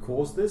sun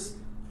caused this,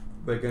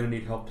 we're going to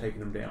need help taking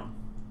them down.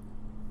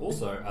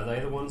 Also, are they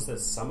the ones that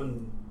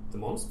summoned the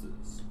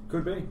monsters?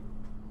 Could be.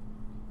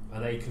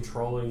 Are they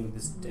controlling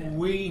this deck?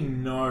 We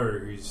know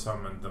who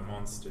summoned the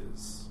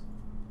monsters.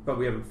 But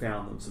we haven't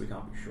found them, so we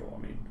can't be sure. I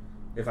mean,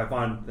 if I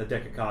find a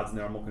deck of cards in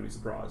there, I'm not going to be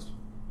surprised.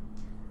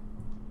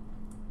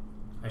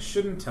 I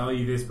shouldn't tell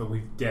you this, but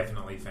we've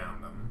definitely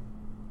found them.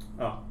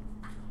 Oh.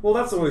 Well,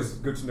 that's always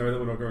good to know that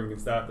we're not going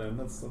against that then.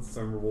 That's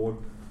some reward.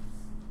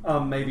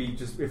 Maybe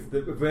just if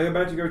we're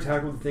about to go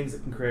tackle the things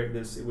that can create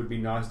this, it would be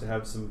nice to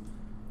have some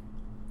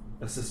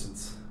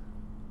assistance.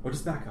 Or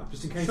just backup,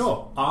 just in case.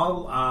 Sure,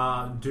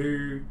 I'll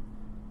do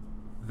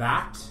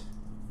that.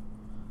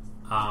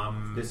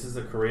 This is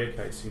a career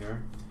case,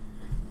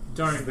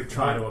 Don't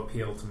try to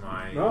appeal to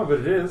my... No, but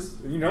it is.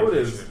 You know it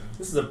is. ambition.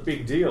 This is a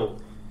big deal.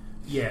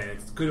 Yeah,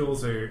 it could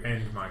also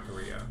end my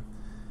career.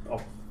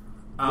 Oh,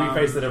 we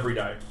face it every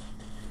day.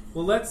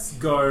 Well, let's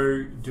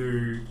go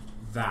do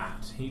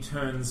that. He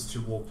turns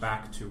to walk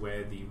back to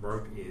where the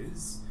rope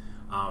is.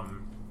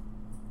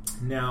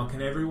 Now,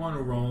 can everyone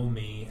roll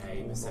me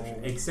a perception?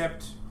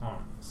 Except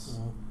Hans.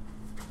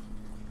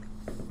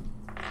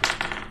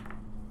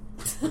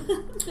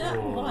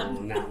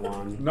 Nat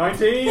 1.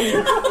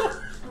 19!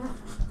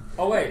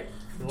 Oh, wait.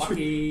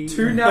 Lucky.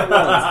 Two nat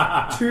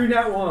ones. 2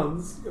 nat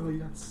ones. Oh,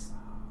 yes.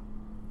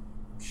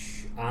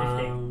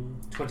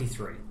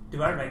 23.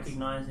 Do I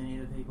recognise any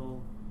of the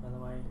people, by the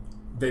way?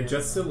 They're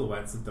just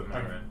silhouettes at the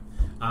moment.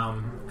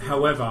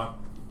 However,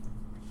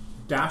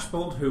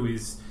 Dashbolt, who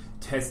is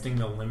testing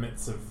the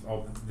limits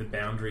of the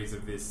boundaries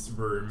of this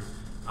room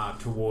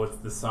towards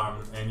the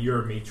sun, and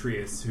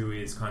Eurometrius, who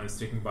is kind of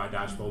sticking by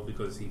Dashbolt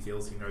because he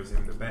feels he knows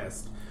him the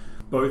best,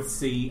 both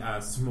see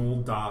a small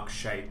dark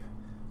shape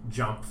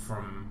jump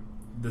from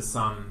the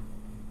sun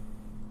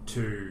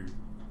to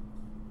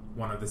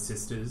one of the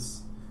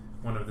sisters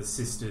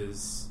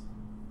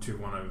to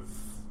one of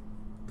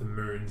the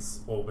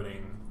moons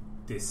orbiting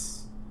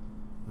this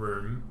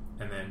room,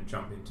 and then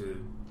jump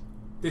into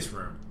this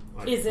room.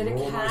 Is it a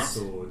draw my cat?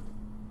 sword.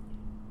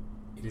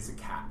 It is a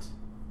cat.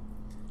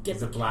 Get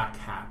It's a the black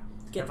cat.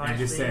 Get Have And I it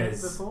just seen it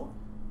says, before?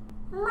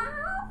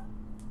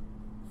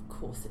 Of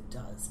course it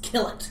does.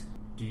 Kill it.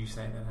 do you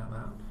say that out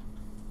loud?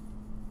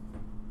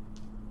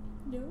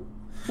 No.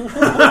 In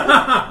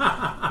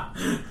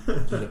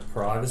the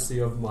privacy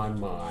of my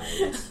mind.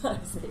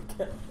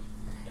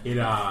 It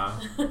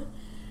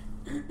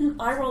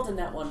I rolled a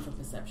nat 1 for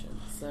perception,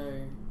 so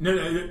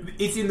no,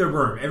 it's in the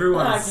room.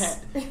 Everyone's.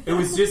 Okay. It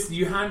was just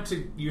you had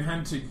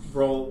to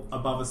roll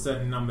above a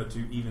certain number to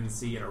even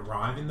see it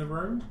arrive in the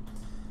room.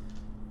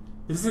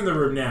 It's in the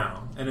room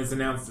now, and it's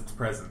announced its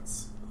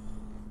presence.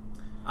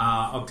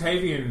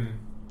 Octavian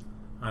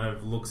kind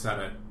of looks at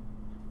it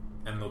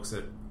and looks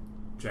at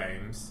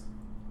James,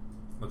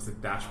 looks at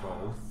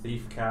Dashbold.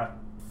 Thief cat.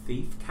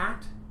 Thief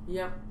cat?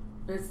 Yep,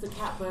 it's the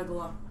cat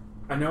burglar.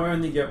 I know I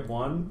only get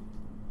one,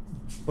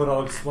 but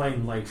I'll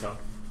explain later.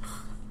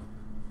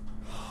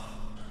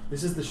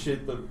 This is the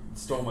shit that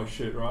stole my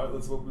shit, right?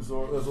 That's what we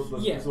saw. That's what the.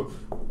 Yeah. That's what,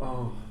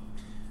 oh.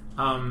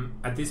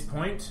 At this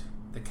point,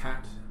 the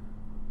cat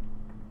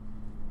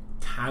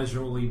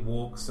casually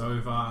walks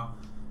over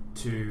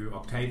to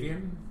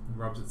Octavian,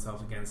 rubs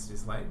itself against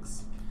his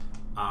legs,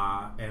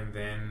 and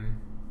then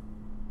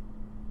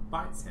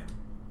bites him.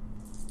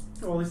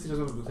 Well, at least he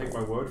doesn't have to take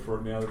my word for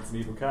it now that it's an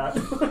evil cat.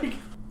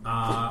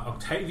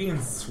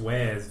 Octavian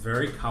swears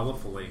very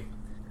colourfully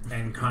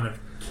and kind of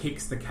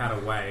kicks the cat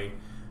away,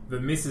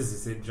 but misses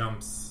as it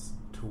jumps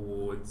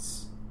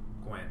towards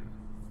Gwen.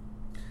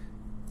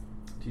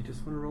 Do you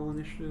just want to roll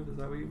initiative? Is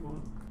that what you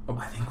want?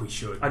 I think we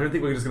should. I don't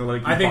think we're just going to let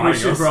it keep I think we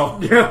biting should us.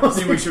 roll. Yeah, I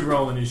think we should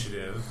roll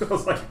initiative. I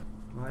was like,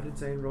 why did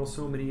Zane roll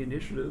so many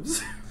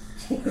initiatives?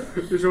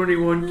 There's only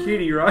one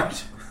kitty,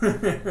 right?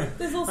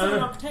 There's also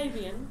an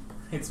Octavian.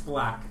 It's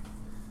black.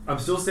 I'm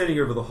still standing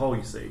over the hole,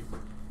 you see.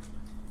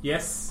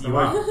 Yes, I'm you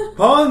like, are.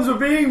 Pawns are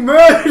being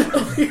murdered!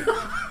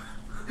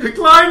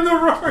 Climb the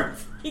rope!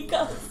 He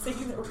can't see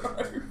the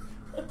rope.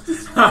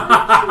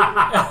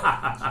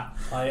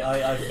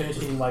 I finish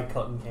eating my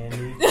cotton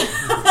candy.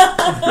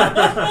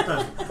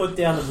 Put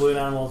down the balloon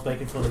animals,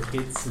 making for the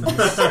kids, and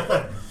just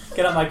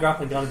get out my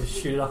grappling gun and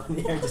just shoot it up in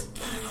the air and just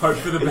hope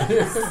for the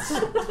best.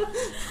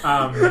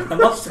 I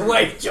lost the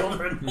way,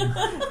 children.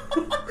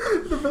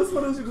 The best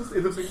one is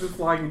it looks like just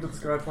flying into the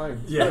sky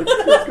planes. Yeah.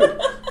 It's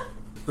good.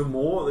 The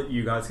more that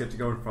you guys get to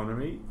go in front of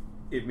me,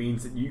 it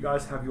means that you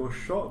guys have your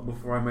shot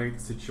before I make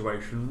the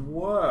situation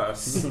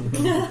worse.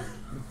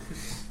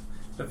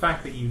 The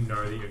fact that you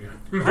know that you're going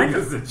to make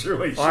the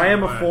situation I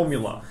am worse. a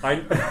formula.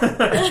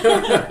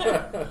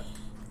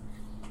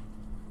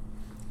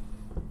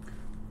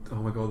 Oh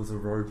my god, there's a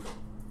rope.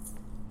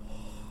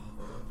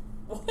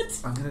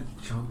 What? I'm gonna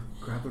jump,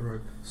 grab the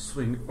rope,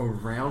 swing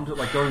around it,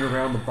 like going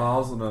around the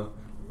bars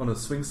on a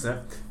swing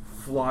set,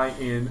 fly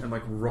in and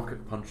like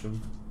rocket punch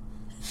him.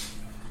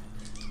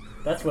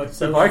 That's what.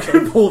 If I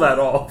can pull that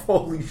off,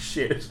 holy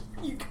shit!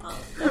 You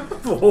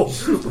can't.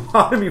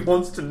 Part of me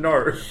wants to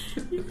know.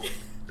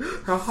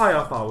 How high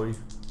up are we?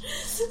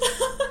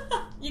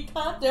 You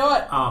can't do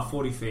it.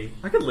 40 feet.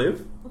 I can live.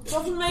 It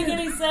doesn't make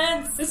any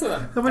sense.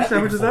 How much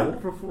damage is that?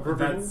 For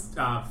That's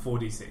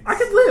 46. I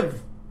can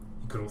live.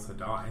 You could also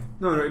die.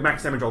 No,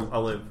 max damage.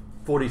 I'll live.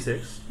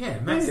 46. Yeah,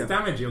 max Yeah.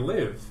 damage, you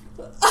live.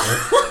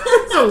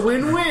 It's a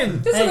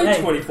win-win. There's Hey, only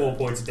hey. 24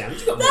 points of damage.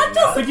 You got more That than that.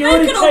 doesn't But you make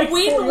already it a take 4,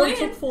 you already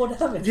win-win. took 4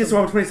 damage. Yeah,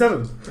 so I'm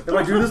 27. If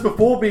I do this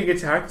before being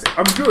attacked,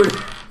 I'm good.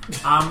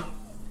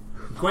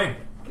 Gwen.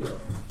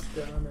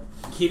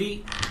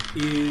 Kitty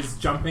is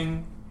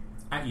jumping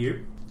at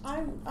you.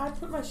 I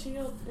put my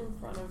shield in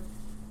front of.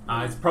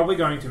 It's probably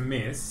going to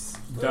miss.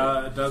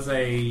 Does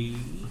a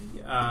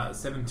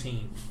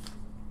 17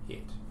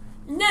 hit.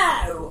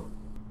 No.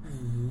 I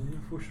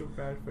feel so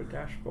bad for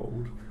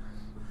Dashbold.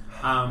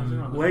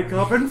 Um, Wake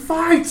up and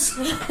fight!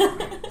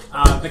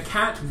 the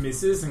cat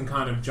misses and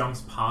kind of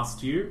jumps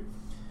past you,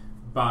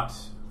 but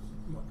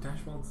what,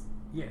 Dashbold's?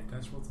 Yeah,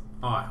 Dashbold's.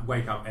 Oh,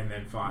 wake up and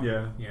then fight.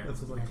 Yeah. yeah.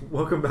 That's like,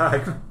 welcome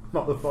back,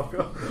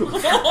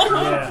 motherfucker.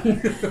 Yeah.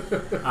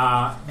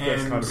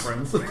 Yes, And kind of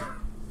friends.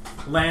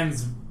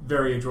 lands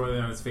very adroitly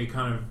on its feet,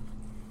 kind of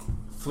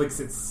flicks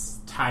its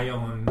tail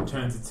and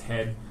turns its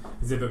head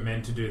as if it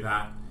meant to do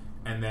that,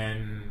 and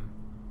then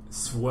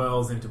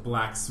swirls into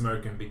black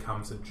smoke and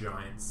becomes a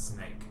giant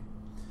snake.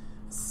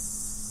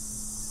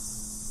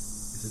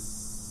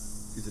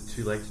 Is it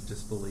too late to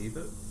disbelieve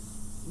it?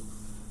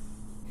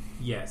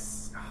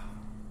 Yes.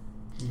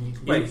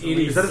 Wait, It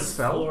is that a Or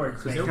spell?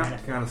 it's Because you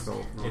made can't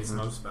spell. It's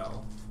no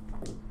spell.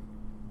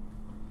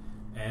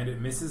 And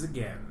it misses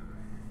again.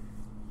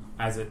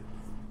 As it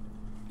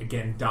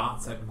again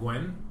darts at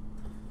Gwen,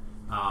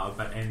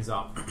 but ends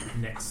up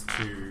next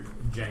to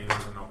James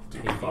and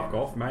Octavia. Fuck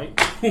off, mate.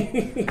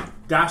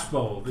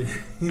 Dashbold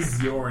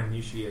is your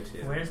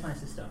initiative. Where's my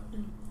sister?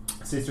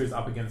 Sister is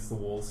up against the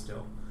wall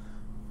still.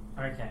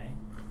 Okay.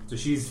 So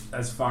she's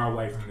as far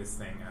away from this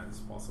thing as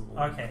possible.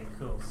 Okay,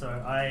 cool. So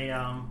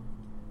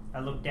I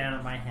look down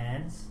at my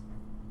hands,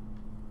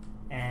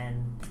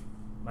 and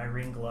my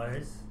ring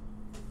glows,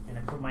 and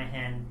I put my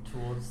hand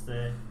towards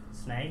the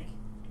snake.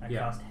 I Yeah.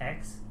 cast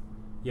Hex.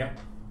 Yep.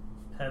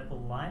 Purple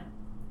light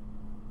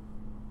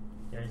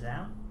goes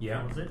out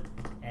Yeah. towards it,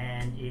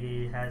 and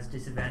has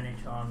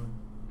disadvantage on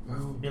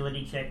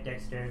ability check,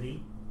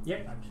 dexterity.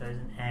 Yep. I've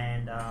chosen,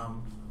 and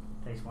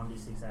takes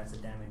 1d6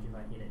 acid damage if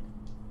I hit it.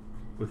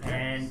 With And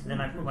hands.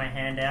 then I put my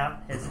hand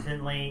out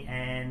hesitantly,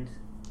 and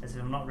as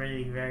if I'm not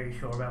really very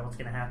sure about what's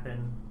going to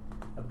happen,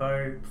 a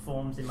bow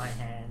forms in my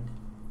hand,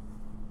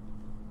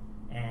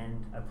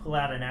 and I pull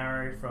out an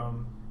arrow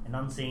from an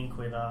unseen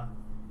quiver,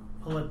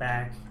 pull it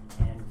back,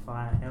 and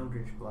fire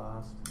Eldritch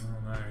Blast.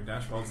 Oh no,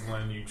 Dashbold's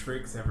learning new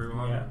tricks,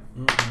 everyone. Yeah.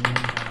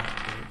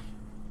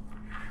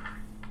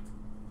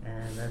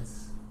 And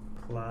that's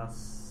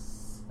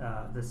plus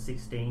the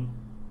 16.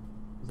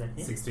 Is that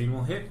hit? 16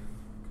 will hit.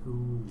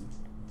 Cool.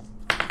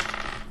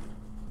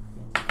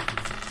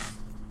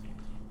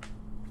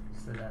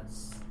 So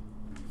that's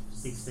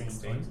 16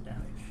 points of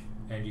damage.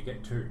 And you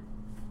get 2.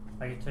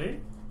 I get 2?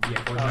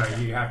 Yeah, well, Oh, no,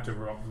 okay. you have to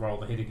roll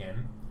the hit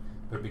again,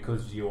 but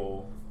because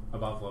you're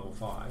above level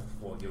 5,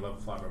 or you're level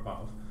 5 or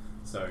above,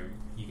 so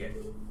you get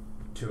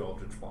 2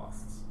 Eldritch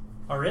Blasts.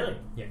 Oh, really?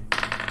 Yeah.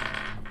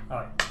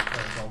 Oh,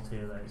 so roll 2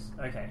 of those.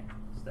 Okay.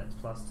 So that's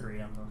plus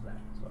 3 on top of that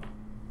as well.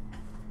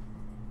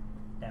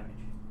 Damage.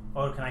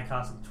 Or can I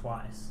cast it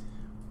twice?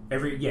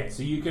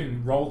 So you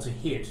can roll to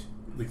hit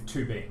with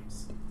 2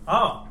 beams.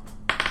 Oh!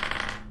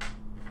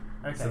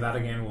 Okay. So that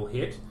again will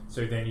hit,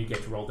 so then you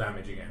get to roll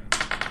damage again.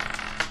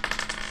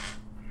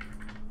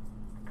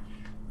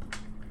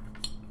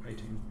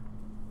 18.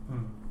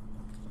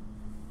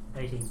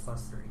 18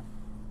 plus 3.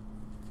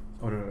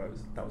 Oh no,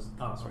 that was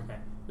Oh, sorry. okay.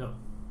 Yep.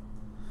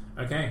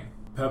 Okay,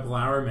 Purple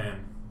Arrow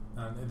Man.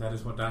 That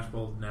is what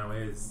Dashbold now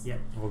is. Yep.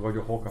 Oh god,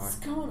 you're Hawkeye. What's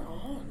going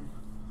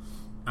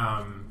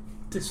on?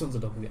 This one's a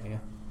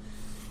doppelganger.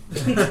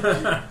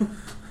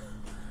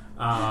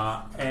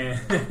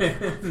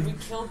 And We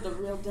killed the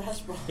real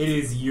Dashboard. it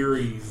is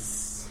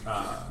Yuri's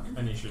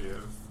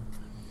initiative.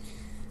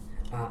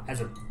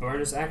 As a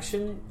bonus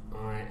action,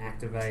 I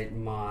activate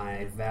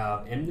my Vow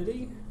of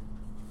Enmity,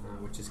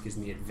 which just gives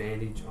me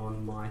advantage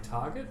on my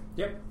target.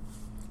 Yep.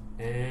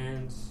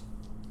 And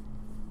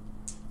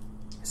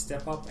I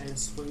step up and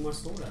swing my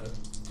sword at it.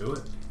 Do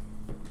it.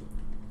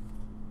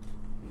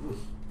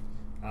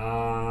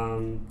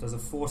 Does a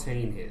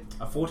 14 hit?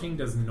 A 14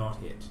 does not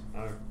hit.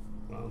 Oh,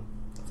 well,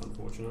 that's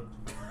unfortunate.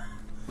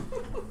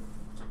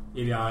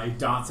 It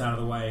darts out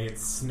of the way.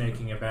 It's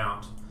snaking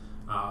about,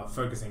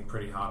 focusing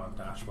pretty hard on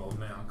Dashbold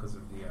now because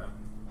of the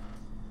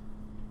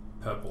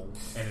purple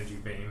energy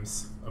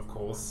beams, of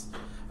course.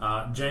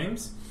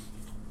 James?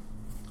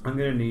 I'm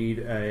going to need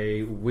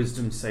a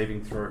wisdom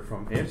saving throw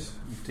from it.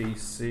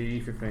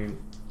 DC 15.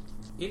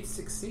 It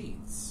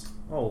succeeds.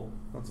 Oh,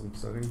 that's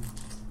upsetting.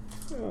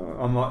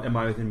 Am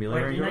I within melee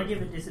Wait, range? didn't I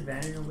give a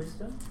disadvantage on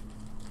wisdom?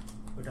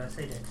 Or did I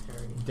say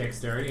dexterity?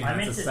 Dexterity, I and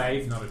that's meant a to-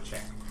 save, not a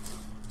check.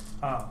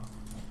 Oh.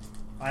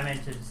 I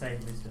meant to say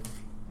wisdom.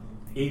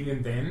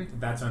 Even then,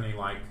 that's only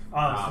like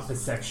Oh, it's just-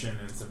 perception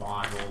and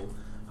survival.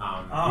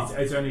 Oh.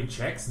 It's only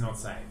checks, not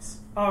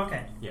saves. Oh,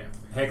 okay. Yeah,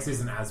 Hex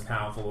isn't as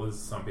powerful as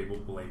some people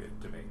believe it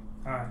to be.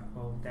 Alright,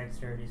 well,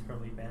 dexterity is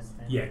probably best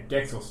then. Yeah,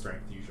 Dex or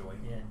Strength usually.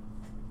 Yeah.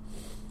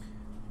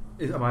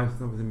 Am I not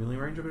within melee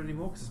range of it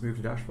anymore because it's moved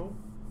to Dashboard?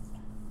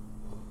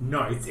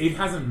 No, it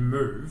hasn't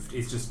moved.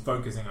 It's just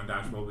focusing on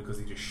Dashboard because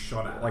he just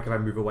shot at it. Like if I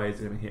move away,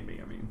 it's going to hit me.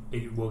 I mean,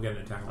 It will get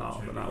an attack oh,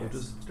 opportunity. but I will yes.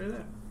 just stay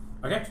there.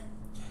 Okay.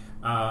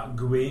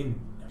 Gwyn.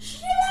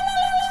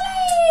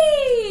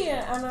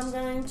 And I'm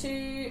going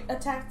to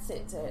attack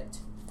it.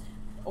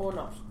 Or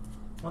not.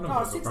 One of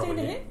Oh, those will 16 probably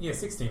to hit. hit? Yeah,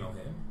 16 will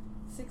hit.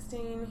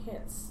 16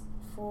 hits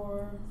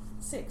for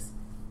 6.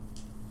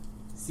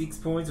 6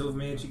 points of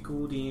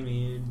magical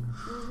damage.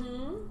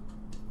 Mm-hmm.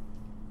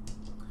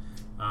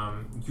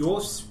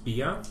 Your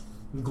spear,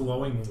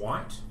 glowing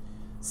white,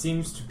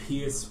 seems to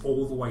pierce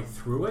all the way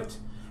through it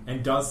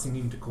and does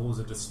seem to cause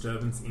a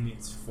disturbance in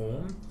its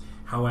form.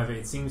 However,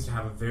 it seems to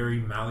have a very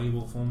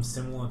malleable form,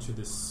 similar to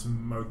the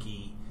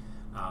smoky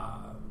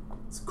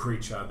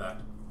creature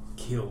that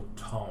killed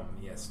Tom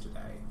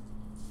yesterday.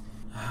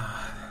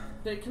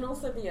 But it can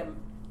also be a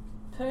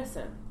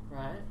person,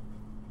 right?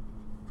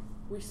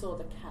 We saw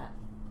the cat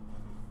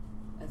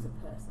as a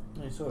person.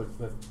 No, you saw it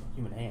with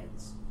human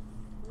hands.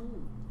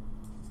 Mm.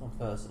 It's not a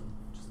person,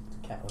 just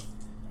a cat with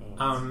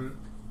hands.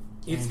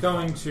 It's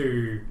going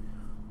to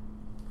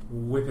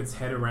whip its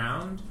head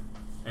around,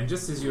 and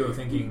just as you were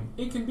thinking,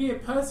 it can be a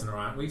person,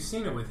 right? We've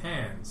seen it with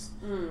hands.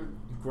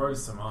 It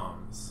grows some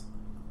arms.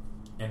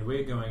 And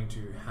we're going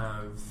to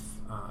have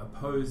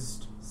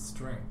opposed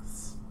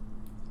strengths.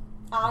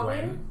 Are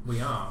Gwen, we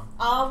are.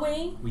 Are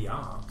we? We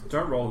are.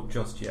 Don't roll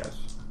just yet.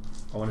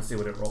 I want to see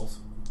what it rolls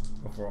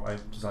before I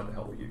decide to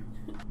help you.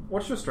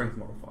 What's your strength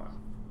modifier?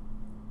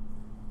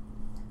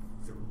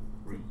 3.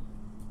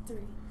 3.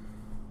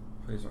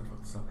 Please don't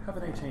fuck this up. Have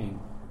an 18.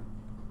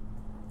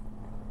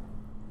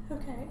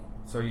 Okay.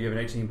 So you have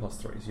an 18 plus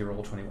 3, so you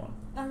roll 21.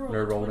 I rolled No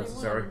roll 21.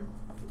 necessary.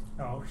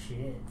 Oh,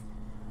 shit.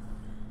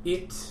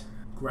 It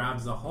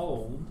grabs a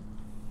hold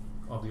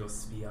of your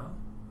spear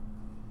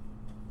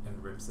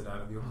and rips it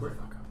out of your grip.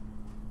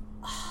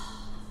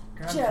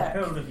 Grabs Jerk.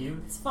 a hold of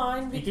you, It's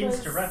fine because... begins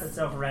to wrap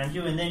itself around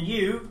you, and then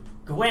you,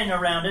 Gwen,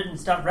 around it and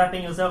start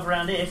wrapping yourself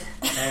around it.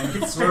 And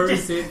It's throws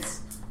ridiculous.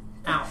 it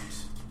out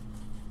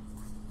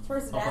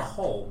Throws it of a out.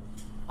 hole.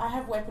 I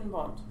have weapon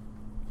bond.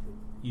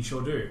 You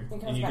sure do.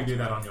 And you can do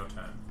that on your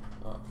turn.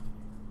 Oh.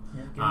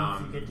 Yeah,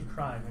 you get to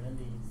cry one of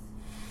these.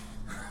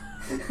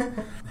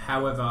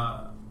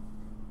 However,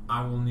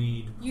 I will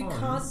need You pawns.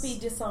 can't be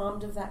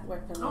disarmed of that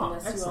weapon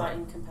unless you are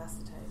excellent.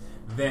 incapacitated.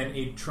 Then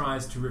it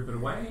tries to rip it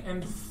away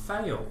and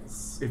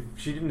fails. If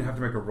she didn't have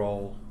to make a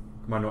roll,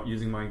 am I not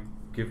using my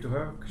give to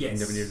her? Because Yes. she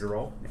never needed a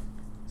roll? Yeah.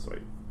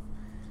 Sweet.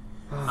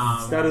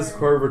 Status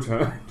quo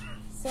returned.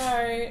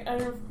 Sorry, I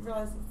didn't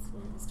realise that's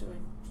what it was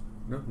doing.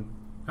 Nothing.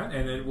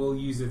 And it will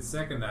use its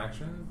second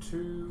action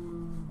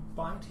to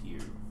bite you.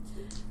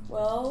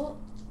 Well,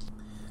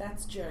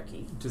 that's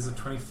jerky. Does a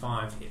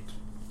 25 hit?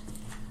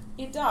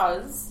 It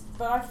does,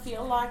 but I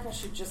feel like I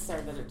should just say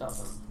that it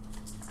doesn't.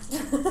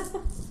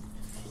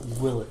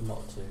 Will it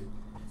not to?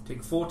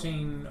 Take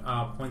 14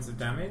 points of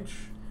damage.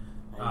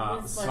 I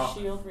missed my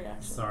shield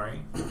reaction.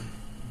 Sorry.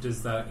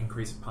 Does that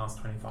increase it past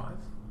 25?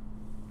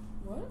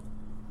 What?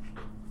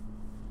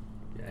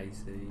 Your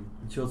AC.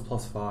 Shield's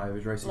 +5.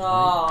 Is racing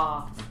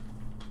Ah.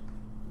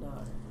 No.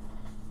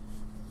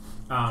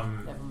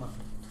 Never mind.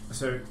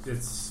 So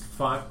it's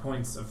 5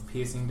 points of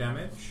piercing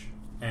damage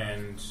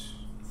and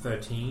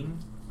 13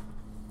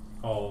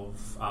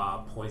 of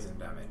poison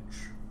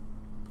damage.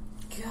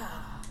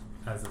 God.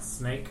 As a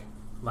snake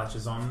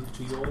latches on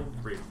to your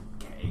rib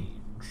cage.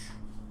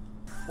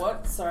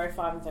 What? Sorry,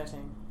 5 and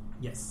 13.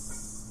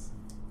 Yes.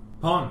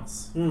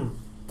 Pons.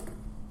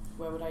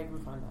 Where would I even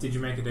find that? Did you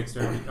make a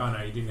dexterity? Oh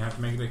no, you didn't have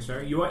to make a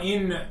dexterity. You are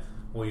in,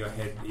 or your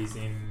head is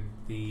in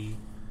the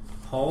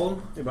hole.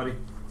 Hey, buddy.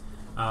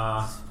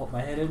 Pop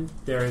my head in.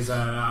 There is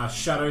a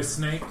shadow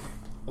snake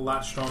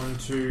latched on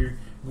to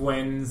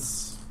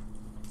Gwen's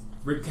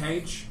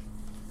ribcage.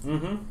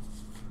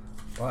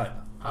 Right.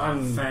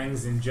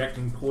 Fangs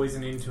injecting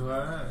poison into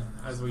her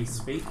as we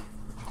speak.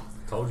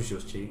 Told you she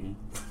was cheating.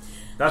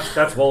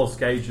 That's Wallace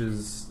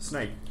Gage's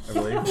snake, I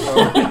believe.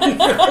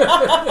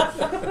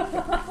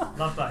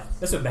 Love bites.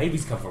 That's where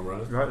babies come from,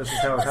 right? Right, this is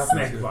how it happens.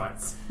 Snake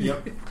bites.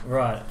 Yep.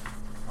 Right.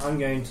 I'm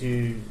going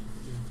to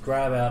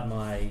grab out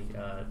my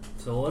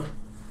sword,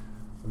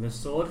 the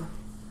mist sword.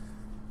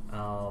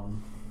 I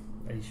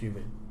assume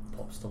it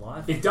pops to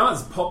life. It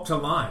does pop to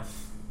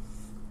life.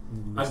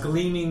 A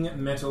gleaming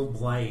metal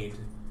blade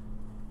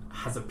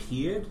has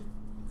appeared,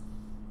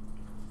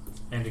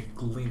 and it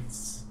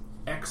glints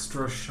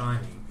extra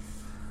shiny.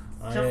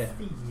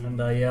 And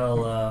I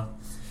yell,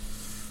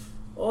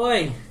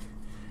 "Oi!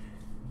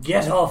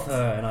 Get off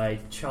her!" And I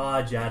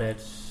charge at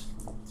it,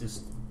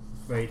 just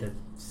ready to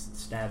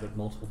stab it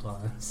multiple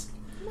times.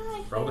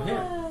 Roll to hit.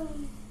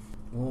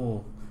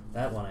 Oh,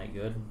 that one ain't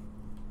good.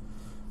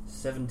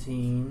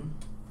 17.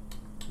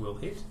 Will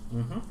hit.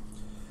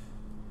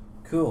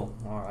 Cool.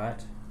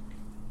 Alright.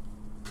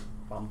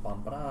 Bum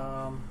bum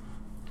ba-dum.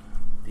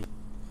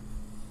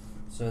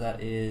 So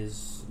that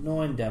is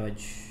 9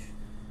 damage.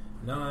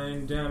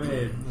 9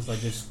 damage. As I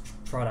just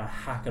try to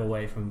hack it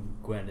away from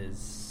Gwen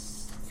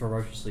as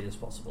ferociously as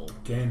possible.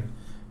 Again,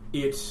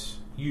 you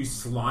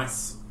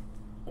slice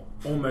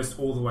almost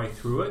all the way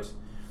through it.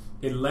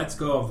 It lets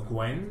go of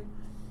Gwen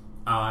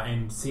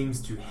and seems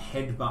to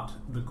headbutt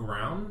the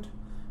ground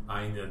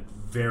in a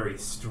very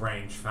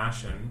strange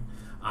fashion.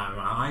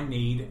 I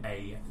need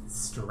a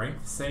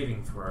strength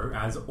saving throw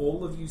as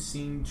all of you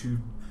seem to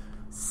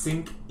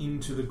sink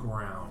into the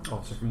ground.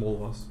 Oh, so from all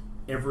of us.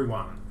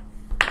 Everyone.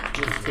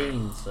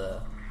 15,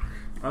 sir.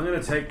 I'm going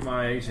to take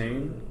my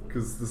 18,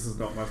 because this is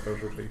not my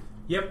specialty.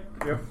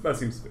 Yep, that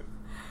seems to be.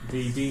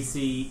 The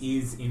DC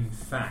is in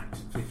fact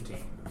 15.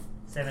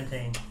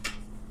 17.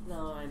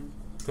 9.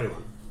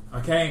 21.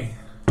 Okay,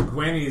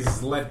 Gwen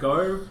is let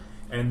go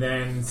and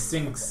then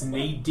sinks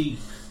knee deep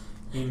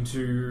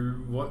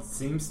into what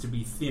seems to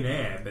be thin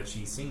air, but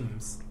she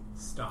seems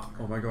stuck.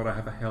 Oh my god, I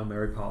have a Hail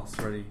Mary pass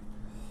ready.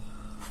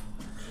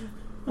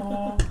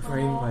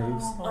 Brain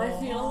waves. I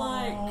feel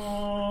like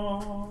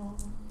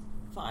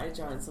fire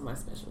giants are my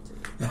specialty.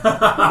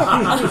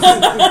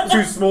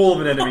 Too small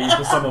of an enemy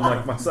for someone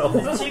like myself.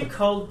 It's too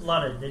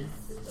cold-blooded.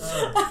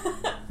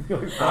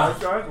 Fire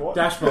giant? What?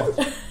 Dashboard,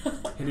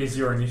 it is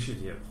your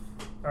initiative.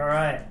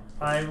 Alright,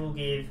 I will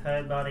give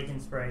her bardic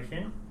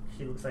inspiration.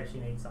 She looks like she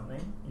needs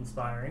something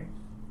inspiring.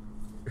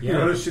 You're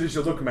not as shit as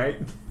you look, mate.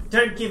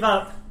 Don't give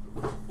up,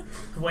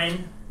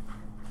 Gwen.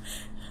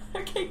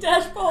 Okay,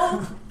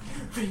 Dashboard.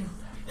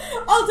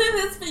 I'll do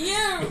this for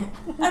you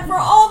and for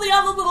all the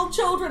other little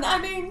children. I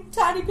mean,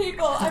 tiny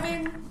people. I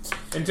mean,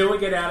 Until we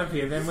get out of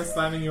here, then we're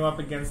slamming you up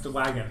against a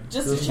wagon.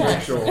 just to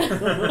check. Sure.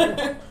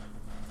 And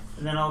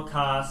then I'll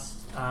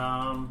cast.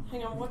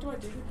 Hang on, what do I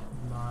do?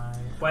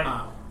 Wait.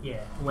 Ah.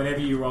 Yeah. Whenever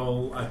you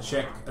roll a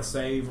check, a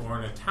save, or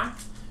an attack,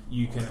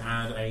 you can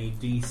add a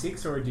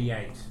D6 or a D8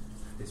 at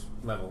this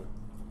level.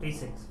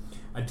 D6.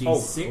 A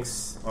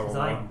D6, I rolled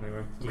Design. one,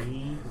 anyway.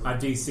 D. a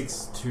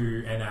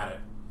D6 and add it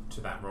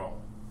to that roll.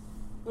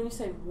 When you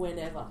say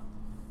whenever.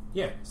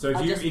 Yeah, so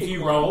I'll just if pick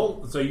you one.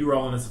 roll, so you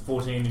roll and it's a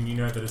 14 and you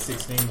know that a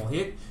 16 will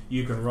hit,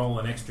 you can roll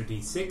an extra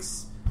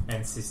D6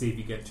 and see if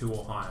you get 2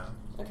 or higher.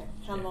 Okay,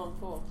 how long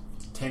for?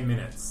 10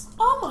 minutes.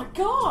 Oh my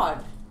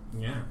god!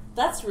 Yeah.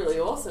 That's really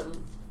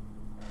awesome.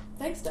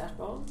 Thanks,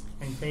 Dashboard.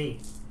 And B.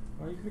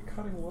 Why are you good at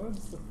cutting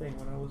words? The thing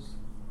when I was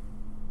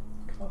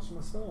casting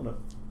my spell on it.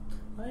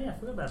 Oh yeah, I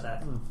forgot about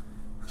that.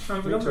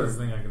 I forgot there's a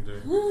thing I can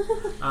do.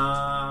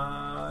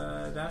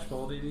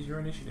 Dashbold, it is your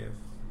initiative.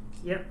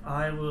 Yep,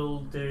 I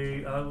will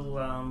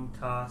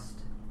cast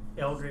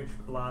Eldritch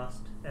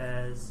Blast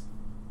as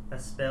a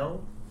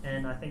spell,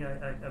 and I think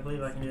I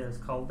believe I can do it as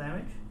cold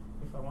damage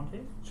if I want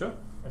to. Sure.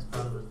 As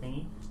part of the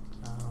thingy.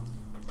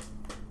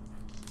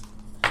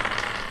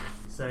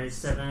 So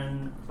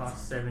 7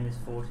 plus 7 is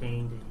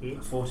 14 to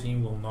hit.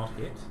 14 will not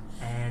hit.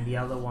 And the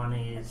other one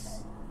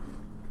is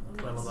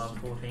well above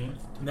 14.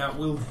 That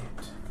will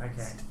hit.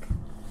 Okay.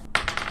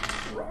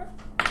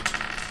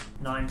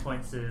 9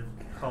 points of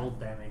cold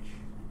damage.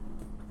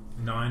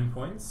 9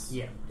 points?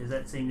 Yeah. Does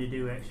that seem to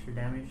do extra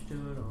damage to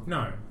it? Or?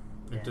 No.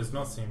 Yeah. It does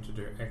not seem to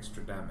do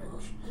extra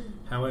damage.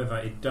 However,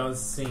 it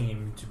does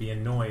seem to be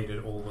annoyed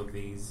at all of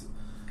these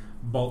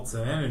bolts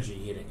of energy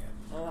hitting it.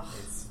 Ugh.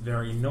 It's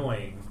very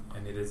annoying,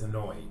 and it is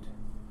annoyed.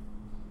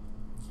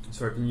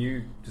 Sorry, can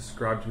you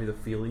describe to me the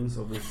feelings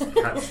of this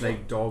cat,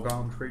 snake,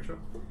 dog-armed creature?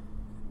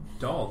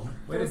 Dog?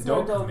 Where There's did no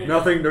dog dog come in? in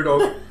Nothing, no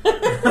dog.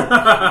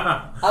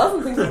 I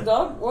wasn't thinking of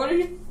dog.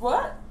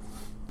 What?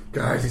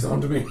 Guys, he's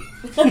onto me.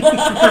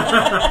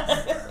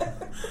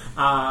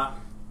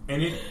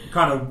 And it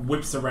kind of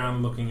whips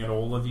around looking at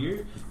all of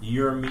you.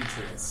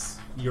 Eurymetrius,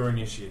 your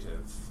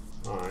initiative.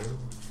 Alright.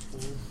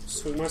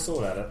 Swing my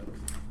sword at it.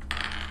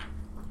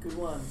 Good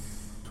one.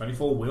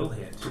 24 will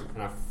hit.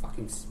 And I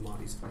fucking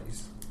smite his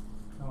face.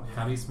 Oh, yeah.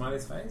 How do you smite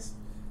his face?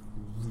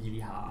 Really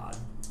hard.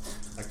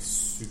 Like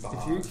super If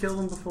hard. you kill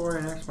him before I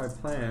enact my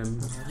plan,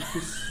 I would be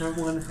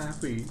so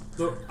unhappy.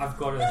 Look, I've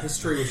got a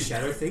history with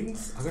shadow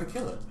things. I've got to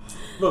kill it.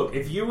 Look,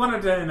 if you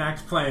wanted to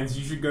enact plans,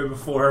 you should go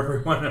before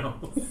everyone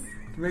else.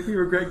 Make me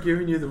regret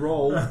giving you the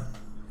roll.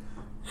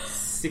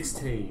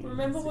 16.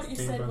 Remember what you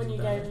 16 said when you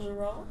points of gave him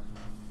the roll?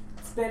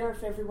 It's better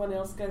if everyone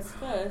else goes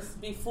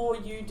first before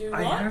you do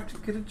I what? have to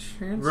get a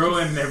chance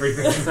Ruin to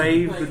everything.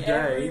 save the Make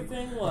day.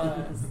 everything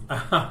worse.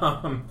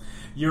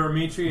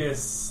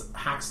 Eurymetrius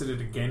hacks at it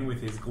again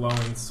with his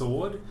glowing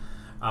sword.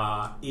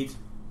 It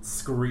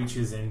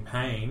screeches in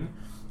pain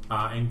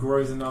and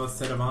grows another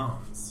set of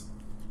arms.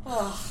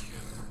 Oh.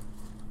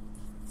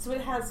 So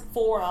it has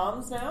 4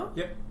 arms now?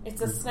 Yep.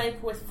 It's a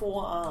snake with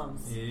 4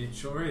 arms. It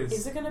sure is.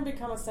 Is it going to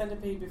become a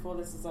centipede before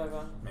this is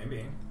over?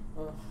 Maybe.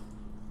 Ugh.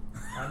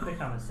 I've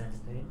become a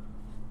centipede.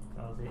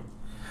 That was it.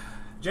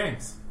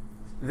 James.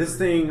 This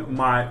thing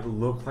might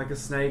look like a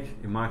snake.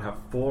 It might have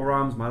 4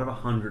 arms, might have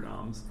 100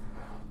 arms.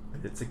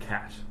 But it's a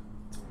cat.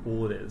 That's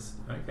all it is.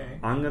 Okay.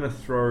 I'm going to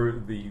throw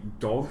the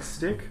dog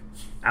stick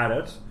at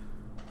it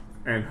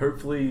and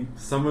hopefully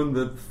summon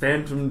the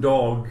phantom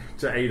dog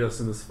to aid us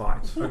in this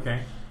fight.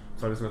 Okay.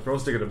 So I'm just going to throw a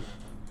stick at him.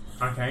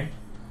 Okay.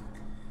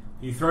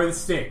 You throw the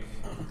stick.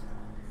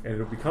 And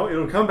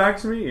it'll come back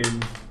to me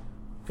in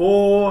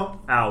 4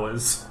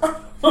 hours.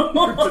 Good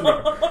to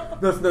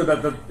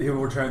know. He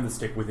will return the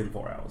stick within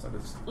 4 hours.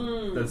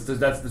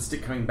 That's the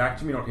stick coming back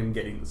to me, not him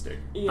getting the stick.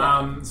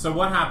 Yeah. So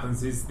what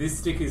happens is this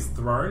stick is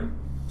thrown.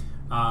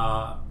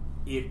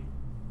 It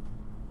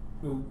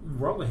will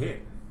roll a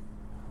hit.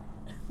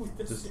 With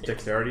the Just stick.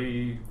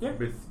 dexterity Yeah.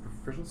 with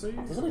proficiency?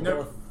 Doesn't it No.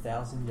 go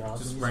 1,000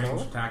 yards? Just when you throw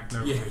range it? attack, no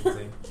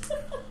proficiency.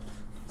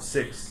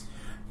 6.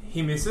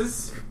 He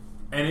misses,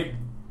 and it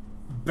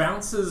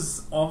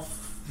bounces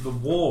off the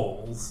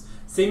walls,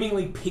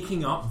 seemingly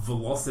picking up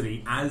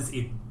velocity as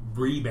it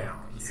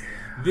rebounds.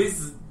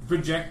 This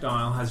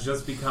projectile has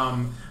just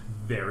become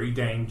very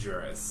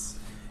dangerous.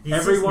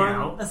 This is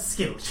now a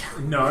skill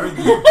challenge. No.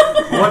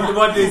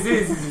 what this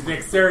is a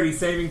dexterity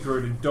saving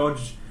throw to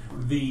dodge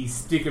the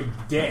stick of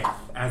death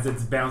as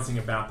it's bouncing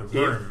about the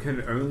room. It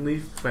can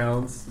only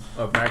bounce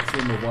a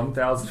maximum of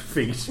 1,000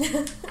 feet.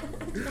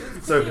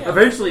 So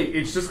eventually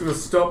it's just going to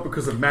stop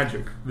because of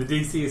magic. The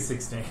DC is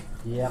 16.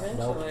 Yeah,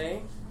 nope.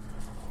 Eventually.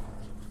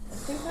 I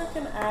think I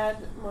can add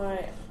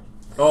my...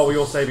 Oh, we're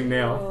all saving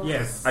now. Oh.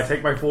 Yes. I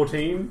take my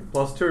 14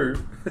 plus 2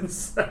 and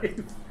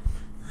save.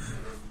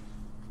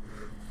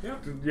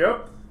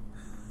 Yep.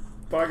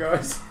 Bye,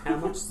 guys. How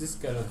much is this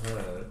going to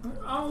hurt?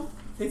 Oh,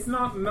 it's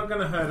not going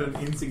to hurt an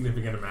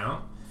insignificant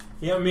amount.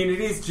 Yeah, I mean, it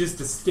is just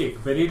a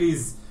stick, but it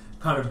is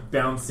kind of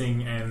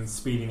bouncing and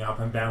speeding up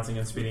and bouncing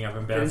and speeding up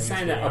and But bouncing in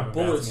and saying speeding that, up a and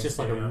bullet's bouncing just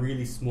and like a speeding up.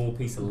 really small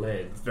piece of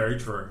lead. It's very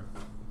true.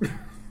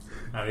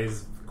 That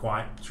is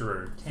quite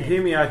true.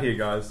 Hear me out here,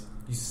 guys.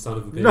 You son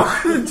of a bitch. No,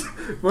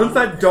 once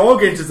that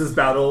dog enters this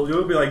battle,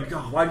 you'll be like, oh,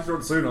 why'd you do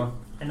it sooner?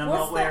 And I'm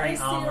What's not the wearing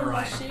AC armor on my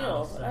right shield?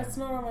 now. So. It's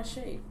not on my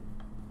sheet.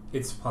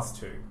 It's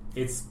 +2.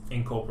 It's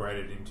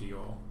incorporated into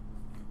your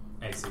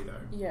AC, though.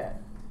 Yeah.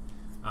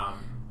 Um,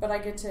 But I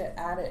get to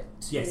add it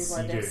to Yes,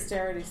 my you do.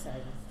 dexterity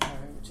saving throw,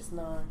 which is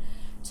 9,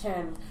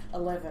 10,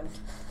 11,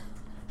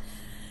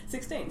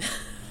 16.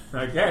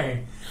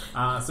 okay.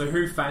 So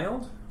who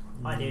failed?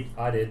 I did.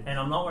 I did. And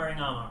I'm not wearing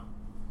armor.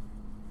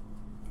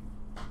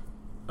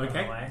 By the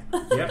Okay. way.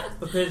 Yep.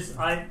 Because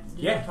I didn't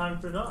Yeah. have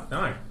time to die.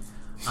 No.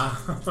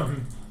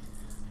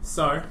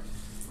 So,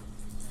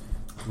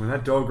 When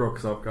that dog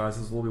rocks up, guys,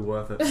 this will all be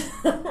worth it.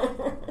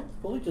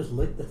 Probably just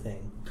lick the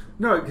thing.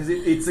 No, because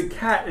it's a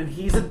cat and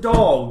he's a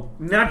dog.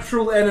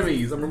 Natural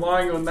enemies. I'm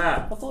relying on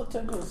that. I thought it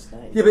turned into a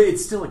snake. Yeah, but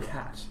it's still a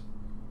cat.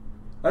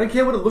 I don't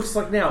care what it looks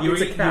like now.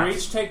 It's a cat. You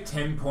each take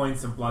 10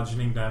 points of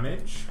bludgeoning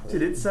damage.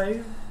 Did it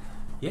say?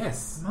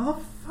 Yes.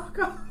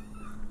 Motherfucker.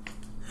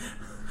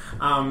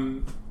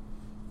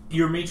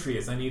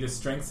 Eurymetrius, I need a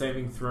strength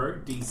saving throw.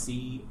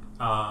 DC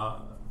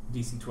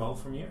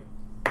 12 from you.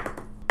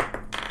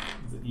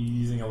 Is it you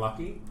using a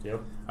lucky?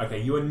 Yep.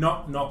 Okay, you are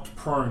not knocked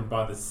prone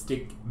by the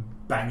stick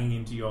banging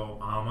into your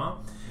armor.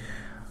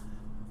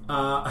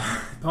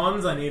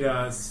 Pons, I need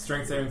a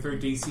strength saving throw.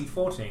 DC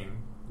 14.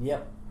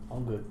 Yep,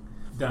 I'm good.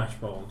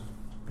 Dashbold.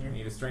 Yeah. I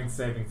need a strength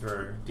saving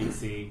throw.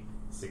 DC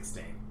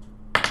 16.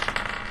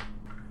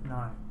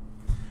 No.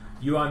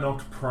 You are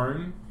knocked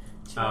prone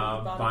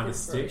by the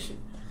stick.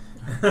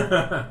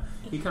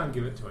 He can't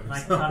give it to him.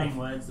 Like cutting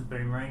words, the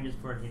boomerang just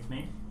before it hits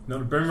me.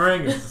 Not a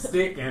boomerang, it's a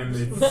stick, and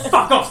it's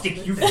Fuck off,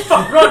 stick! You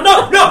fuck!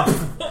 No!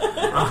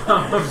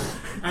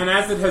 and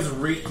as it has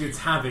wreaked its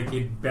havoc,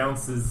 it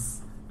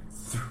bounces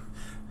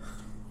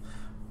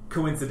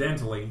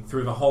coincidentally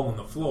through the hole in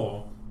the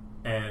floor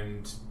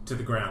and to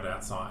the ground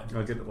outside.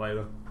 I'll get it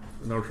later.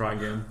 And I'll try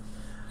again.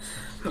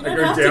 You don't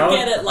have to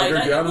get it later.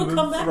 It will and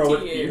come back throw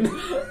to it you.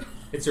 in.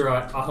 It's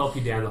alright, I'll help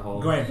you down the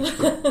hole. Gwen,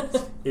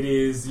 it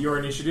is your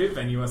initiative,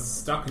 and you are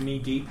stuck knee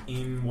deep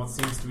in what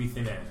seems to be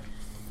thin air.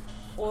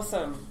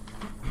 Awesome.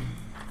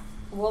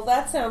 Well,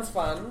 that sounds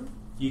fun.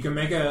 You can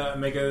make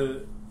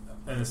an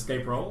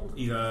escape roll,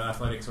 either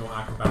athletics or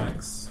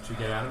acrobatics, to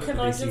get out of it. Can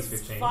The I DC is just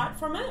 15. fight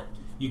from it?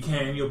 You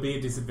can. You'll be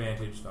at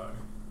disadvantage though.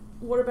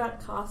 What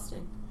about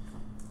casting?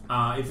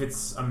 If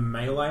it's a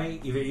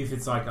melee, if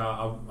it's like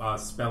a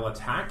spell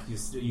attack,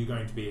 you're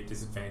going to be at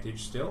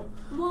disadvantage still.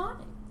 Why?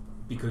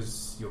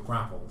 Because you're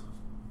grappled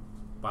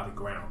by the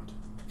ground.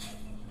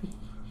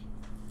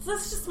 So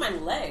that's just my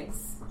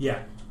legs.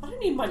 Yeah. I don't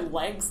need my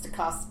legs to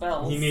cast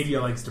spells. You need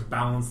your legs to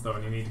balance though,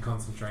 and you need to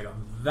concentrate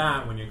on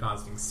that when you're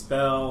casting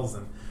spells,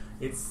 and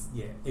it's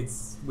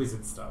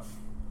wizard stuff.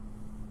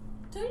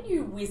 Don't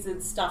you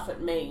wizard stuff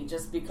at me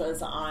just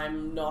because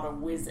I'm not a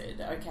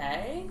wizard,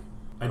 okay?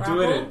 I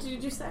do it.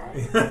 Did you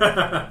say?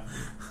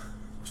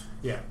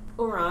 Yeah.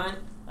 Alright,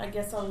 I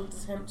guess I'll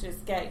attempt to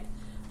escape.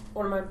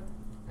 What am I...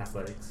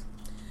 Athletics.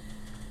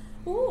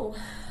 Ooh,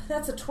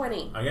 that's a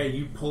 20. Okay,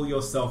 you pull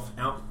yourself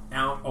out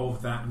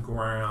of that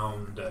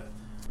ground.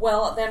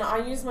 Well, then I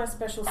use my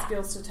special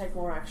skills to take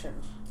more action.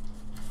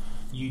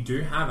 You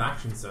do have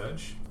action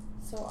surge.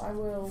 So I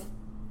will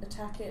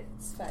attack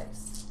its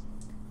face.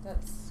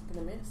 That's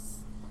gonna miss.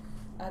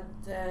 And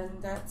then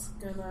that's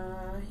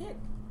gonna hit.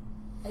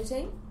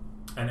 18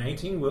 An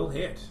 18 will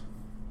hit.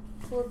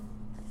 for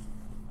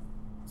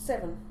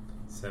 7.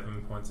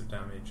 7 points of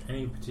damage.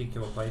 Any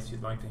particular place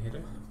you'd like to hit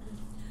it?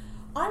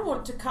 I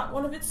want to cut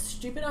one of its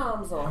stupid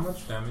arms off. How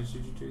much damage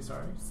did you do,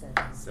 sorry?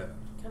 7.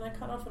 Can I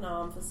cut off an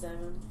arm for 7?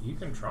 You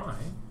can try.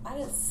 I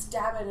just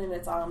stab it in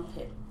its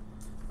armpit.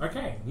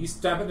 Okay, you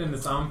stab it in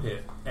its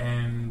armpit,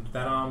 and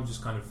that arm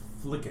just kind of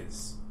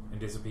flickers and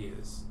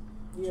disappears.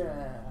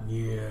 Yeah.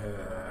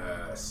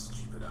 Yeah,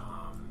 stupid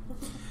arm.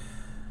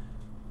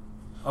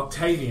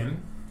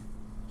 Octavian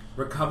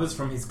recovers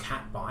from his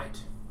cat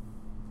bite.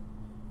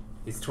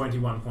 It's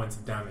 21 points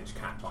of damage,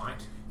 cat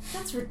bite.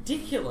 That's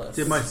ridiculous.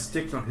 Did my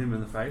stick not hit him in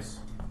the face?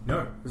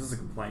 No. This is a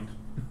complaint.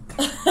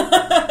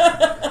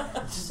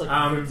 It's just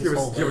like Do you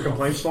have a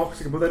complaints box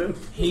you can put that in?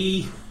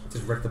 He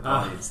Just wreck the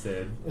party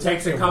instead. takes a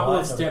actually couple wide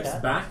of of a steps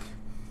cat.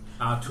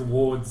 back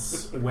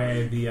towards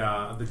where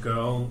the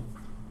girl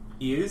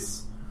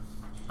is,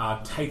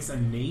 takes a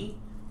knee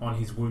on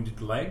his wounded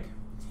leg,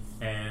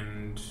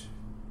 and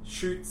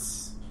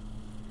shoots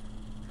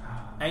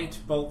 8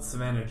 bolts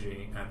of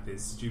energy at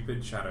this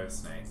stupid shadow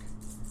snake.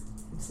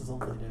 This is all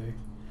they do.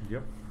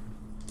 Yep.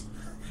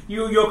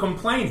 You're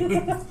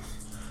complaining.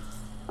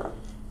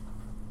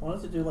 Why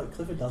don't they do like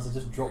Clifford does and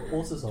just drop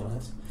horses on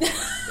it?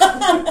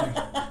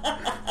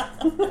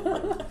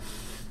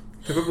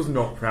 Clifford was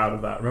not proud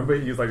of that. Remember,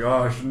 he was like,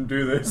 "Oh, I shouldn't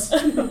do this."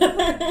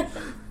 Didn't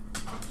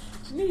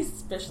he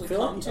especially I feel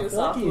come like- to I us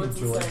feel like he afterwards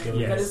and enjoyed say,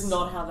 doing that this. is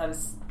not how that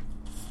is...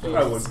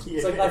 I would.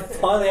 It's like I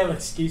finally have an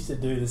excuse to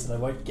do this and I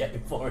won't get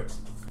me for it.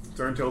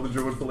 Don't tell the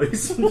Druid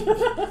police.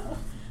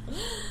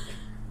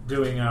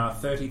 Doing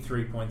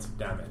 33 points of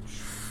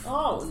damage.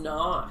 Oh,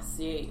 nice.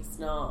 Yes,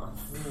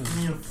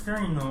 nice. You're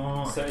very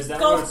nice. So is that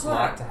Golf what it's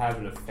clap. like to have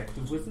an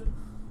effective wizard?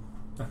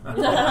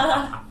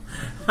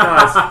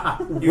 Guys,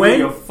 You when and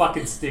your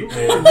fucking stick,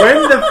 man.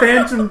 when the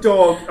Phantom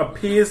Dog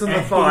appears in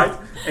the fight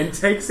and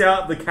takes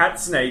out the cat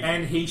snake,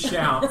 And he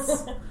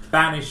shouts,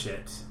 "Banish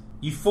it."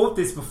 You fought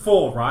this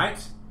before, right?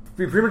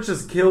 we pretty much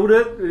just killed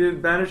it. We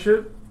didn't banish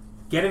it.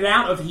 Get it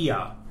out of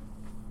here.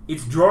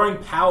 It's drawing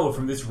power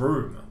from this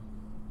room.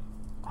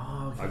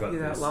 Oh, I got that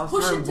this. last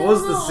Push time it down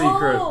was the the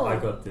secret. hole. I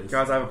got this.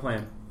 Guys, I have a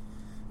plan.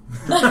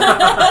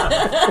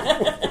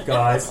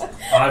 Guys,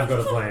 I've got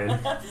a plan.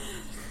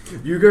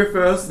 You go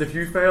first, and if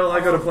you fail, I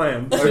got a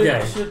plan.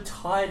 Okay. Should have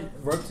tied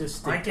rope to a I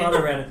stick, can- tied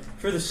around it,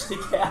 threw the stick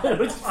out.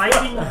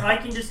 I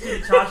can just do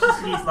the Tarshish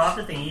City's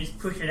laughter thing. You just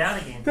push it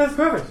out again. That's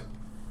perfect.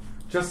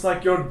 Just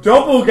like your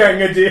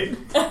doppelganger did.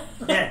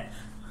 Yeah.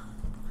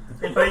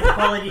 They're both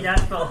quality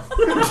dashboard.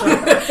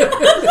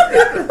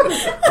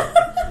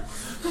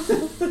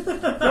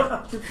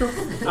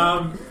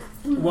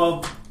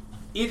 Well,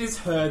 it has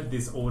heard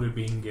this order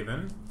being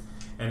given,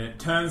 and it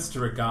turns to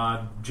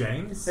regard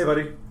James. Hey,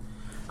 buddy.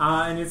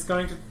 And it's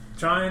going to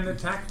try and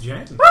attack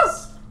James.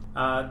 Does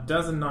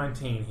a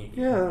 19 hit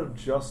you? Yeah,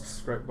 just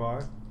scrape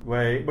by.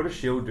 Wait, what does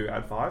shield do?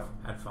 Add 5?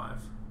 Add 5.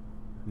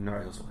 No,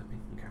 he'll still hit me.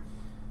 Okay.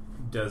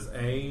 Does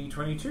a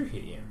 22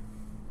 hit you?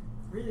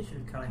 Really should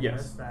have kind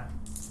Yes. of that.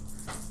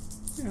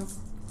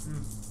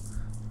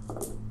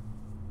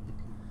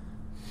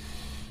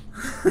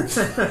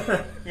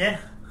 Yeah.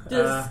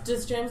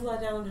 Does James lie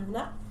down and do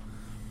that?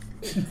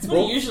 That's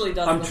what he usually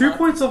does. I'm in a 2 fight.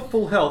 points off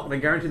full health, and I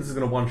guarantee this is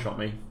going to one-shot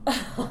me.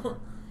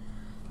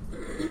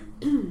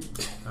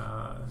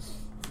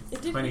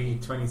 It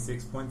did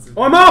 26 points of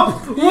Oh, I'm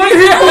up! 1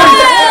 hit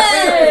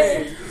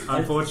point!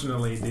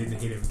 Unfortunately, it did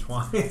hit him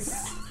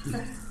twice.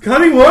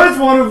 Cutting words,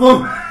 one of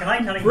them! Can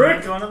I cutting Rick.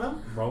 words one of them?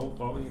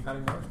 What were you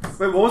cutting words?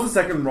 Wait, what was the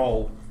second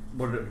roll?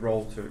 What did it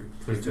roll to?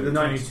 22. The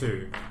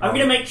 22. I'm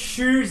going to make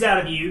shoes out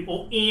of you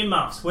or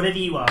earmuffs, whatever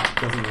you are.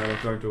 Doesn't matter,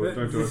 don't do it,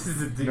 don't do it. This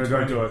is a D20. No,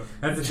 don't do it.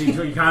 That's a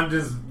D20. You can't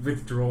just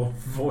withdraw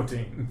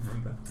 14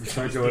 from that.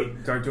 Don't do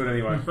it, don't do it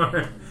anyway.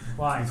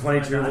 Why?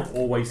 22 Why will not?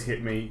 always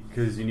hit me,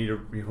 because you'll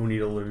need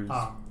to lose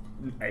Oh.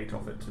 8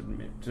 of it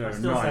to I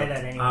still 9. say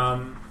that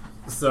anyway.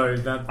 So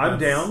that I'm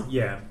that's- down.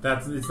 Yeah,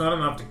 it's not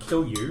enough to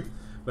kill you,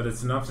 but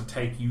it's enough to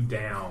take you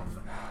down.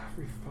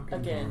 Every fucking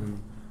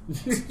Again.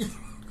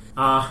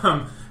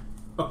 time.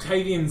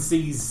 Octavian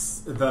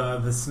sees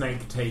the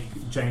snake take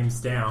James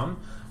down,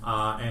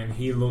 and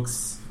he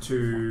looks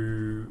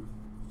to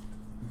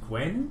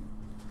Gwen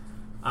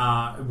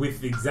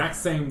with the exact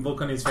same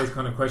look on his face,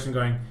 kind of question,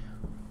 going,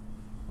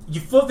 "You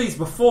fought these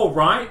before,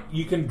 right?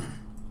 You can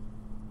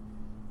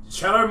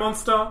shadow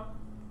monster?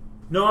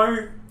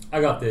 No? I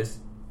got this.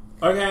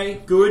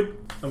 Okay, good.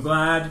 I'm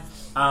glad.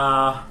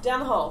 Down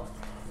the hole.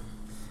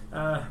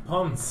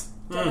 Pons,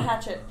 Down the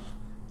hatchet.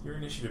 your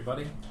initiative,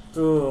 buddy.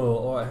 Ooh,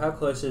 alright, how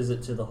close is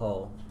it to the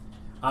hole?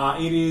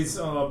 It is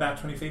about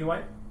 20 feet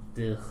away.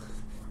 Ugh,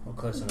 not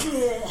close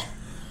enough.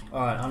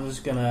 Alright, I'm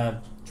just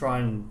gonna try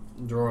and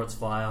draw its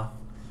fire.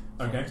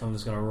 Okay. So I'm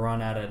just gonna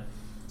run at it,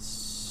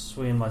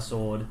 swing my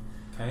sword.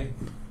 Okay.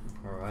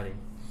 Alrighty.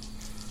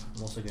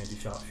 I'm also going to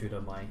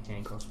sharpshooter my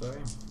hand crossbow.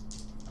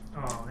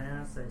 Oh man,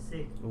 that's so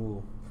sick.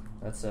 Ooh,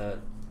 that's a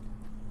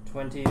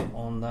 20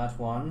 on that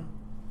one.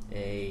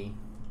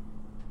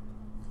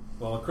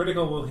 Well, a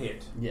critical will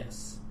hit.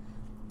 Yes.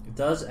 It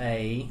does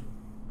a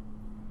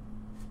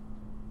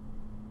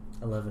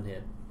 11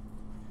 hit.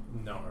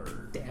 No.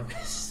 Damn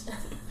it.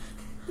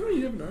 You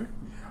never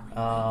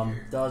know.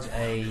 Does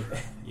a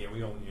Yeah,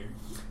 we all knew.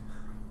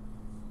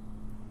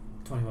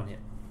 21 hit.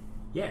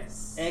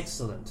 Yes.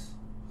 Excellent.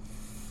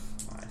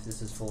 Alright,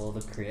 this is for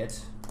the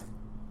crit.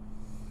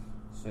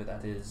 So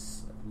that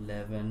is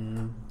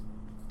 11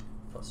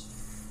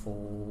 plus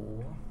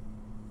 4.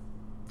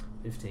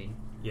 15.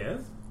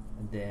 Yes.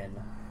 And then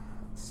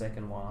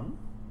second one.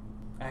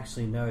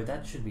 Actually, no,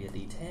 that should be a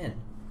D10.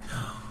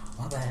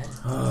 My bad. It's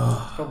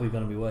probably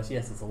going to be worse.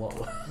 Yes, it's a lot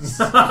worse. Just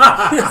take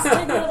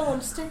the other one.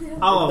 Just take the other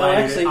one. I'll No, allow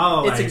actually, it. I'll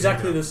allow it's you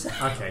exactly to do the it.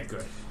 same. Okay,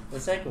 good. The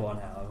second one,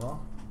 however,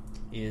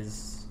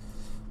 is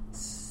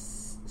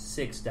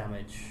 6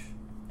 damage.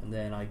 And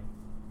then I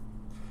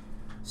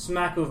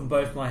smack with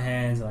both my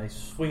hands and I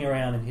swing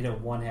around and hit it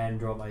with one hand,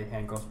 drop my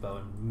hand crossbow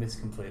and miss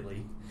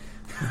completely.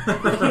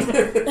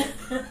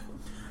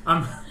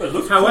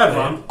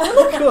 However,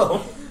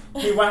 Cool.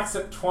 he whacks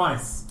it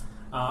twice,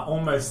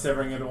 almost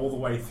severing it all the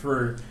way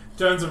through.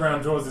 Turns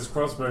around, draws his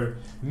crossbow,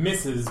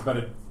 misses, but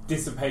it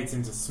dissipates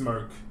into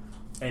smoke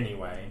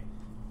anyway,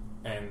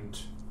 and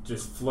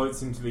just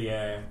floats into the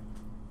air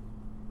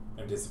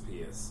and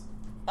disappears.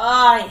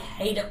 I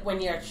hate it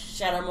when your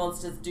shadow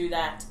monsters do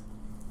that.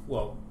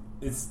 Well,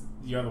 it's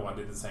the other one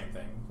did the same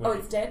thing. Oh,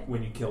 it's dead?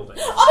 When you killed it.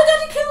 Oh my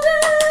god, you killed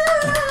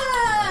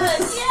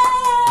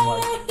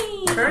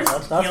it! Yay!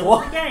 First That's kill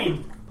what- of the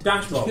game.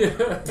 Dashbolt,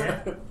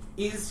 Yeah.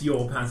 is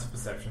your passive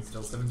perception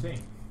still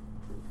 17?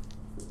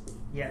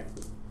 Yeah.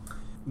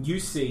 You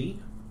see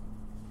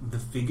the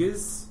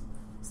figures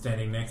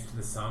standing next to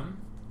the sun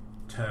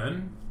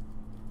turn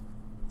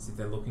as if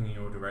they're looking in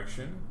your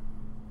direction.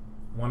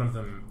 One of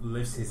them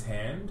lifts his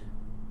hand,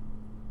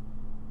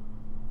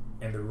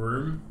 and the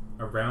room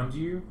around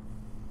you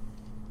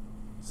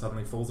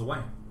suddenly falls away.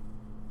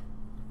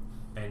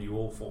 And you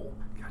all fall.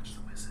 Catch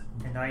the wizard.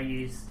 And I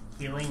use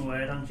healing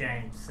word on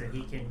James so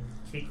he can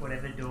kick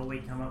whatever door we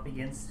come up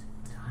against.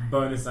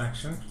 Bonus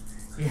action.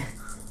 Yeah.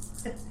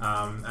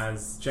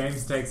 As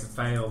James takes a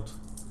failed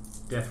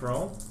death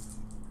roll,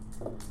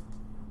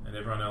 and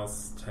everyone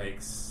else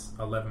takes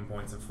 11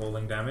 points of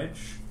falling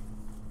damage.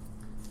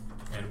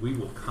 And we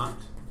will cut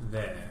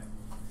there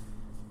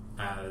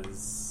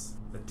as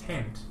the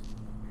tent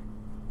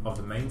of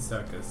the main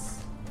circus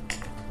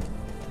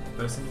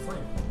bursts into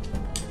flame.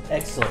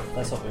 Excellent.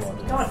 That's what we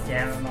wanted. God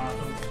damn it,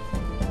 Martin.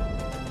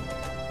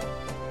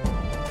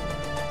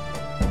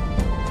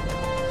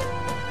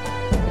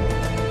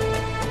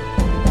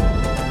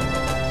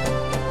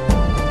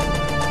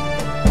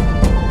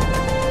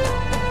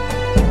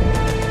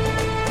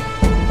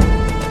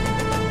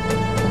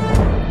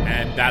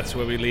 that's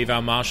where we leave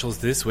our marshals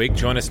this week.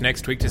 Join us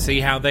next week to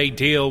see how they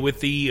deal with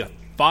the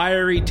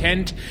fiery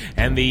tent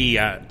and the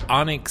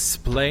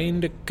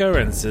unexplained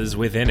occurrences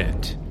within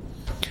it.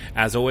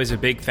 As always, a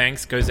big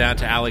thanks goes out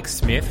to Alex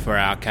Smith for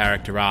our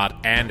character art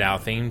and our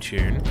theme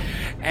tune.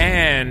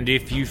 And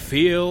if you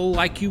feel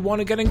like you want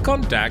to get in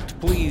contact,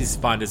 please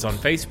find us on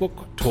Facebook,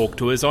 talk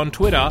to us on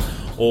Twitter,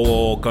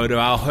 or go to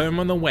our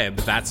home on the web,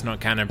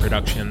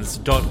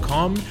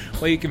 that'snotcanonproductions.com,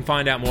 where you can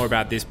find out more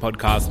about this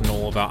podcast and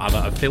all of our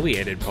other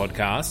affiliated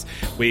podcasts.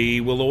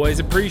 We will always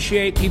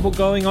appreciate people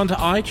going onto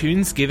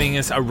iTunes, giving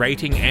us a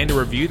rating and a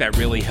review. That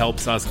really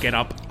helps us get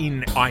up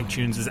in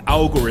iTunes'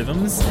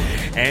 algorithms.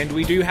 And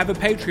we do have a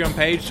Patreon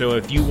page, so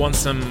if you want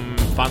some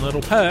fun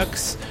little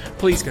perks,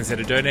 please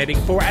consider donating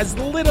for as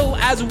little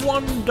as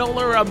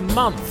 $1 a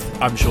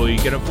month. I'm sure you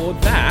can afford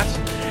that.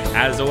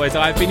 As always,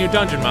 I've been your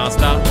Dungeon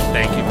Master.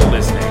 Thank you for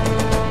listening.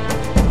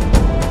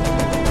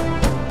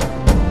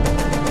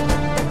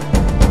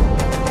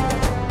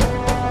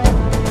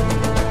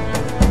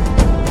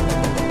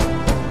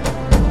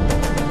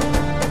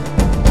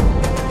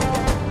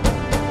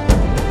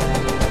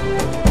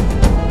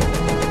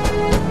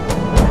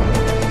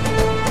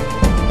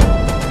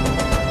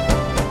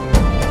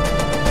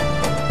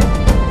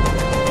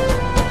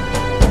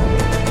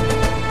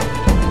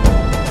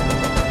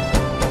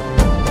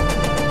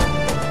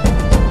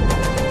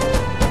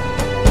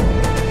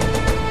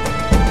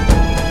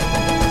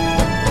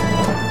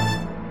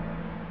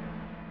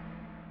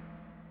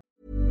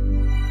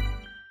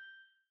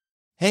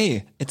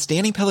 Hey, it's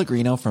Danny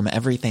Pellegrino from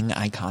Everything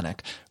Iconic.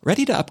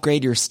 Ready to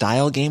upgrade your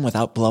style game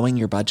without blowing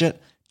your budget?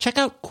 Check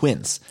out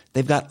Quince.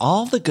 They've got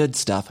all the good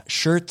stuff,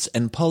 shirts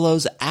and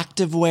polos,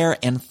 activewear,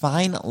 and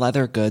fine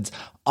leather goods,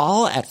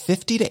 all at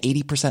 50 to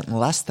 80%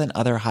 less than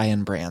other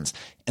high-end brands.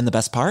 And the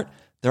best part?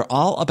 They're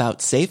all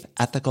about safe,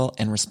 ethical,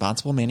 and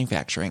responsible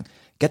manufacturing.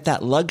 Get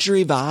that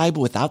luxury vibe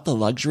without the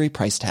luxury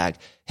price tag.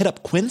 Hit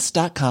up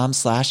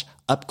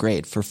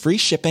quince.com/upgrade for free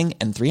shipping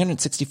and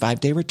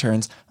 365-day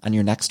returns on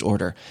your next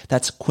order.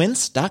 That's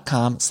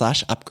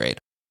quince.com/upgrade.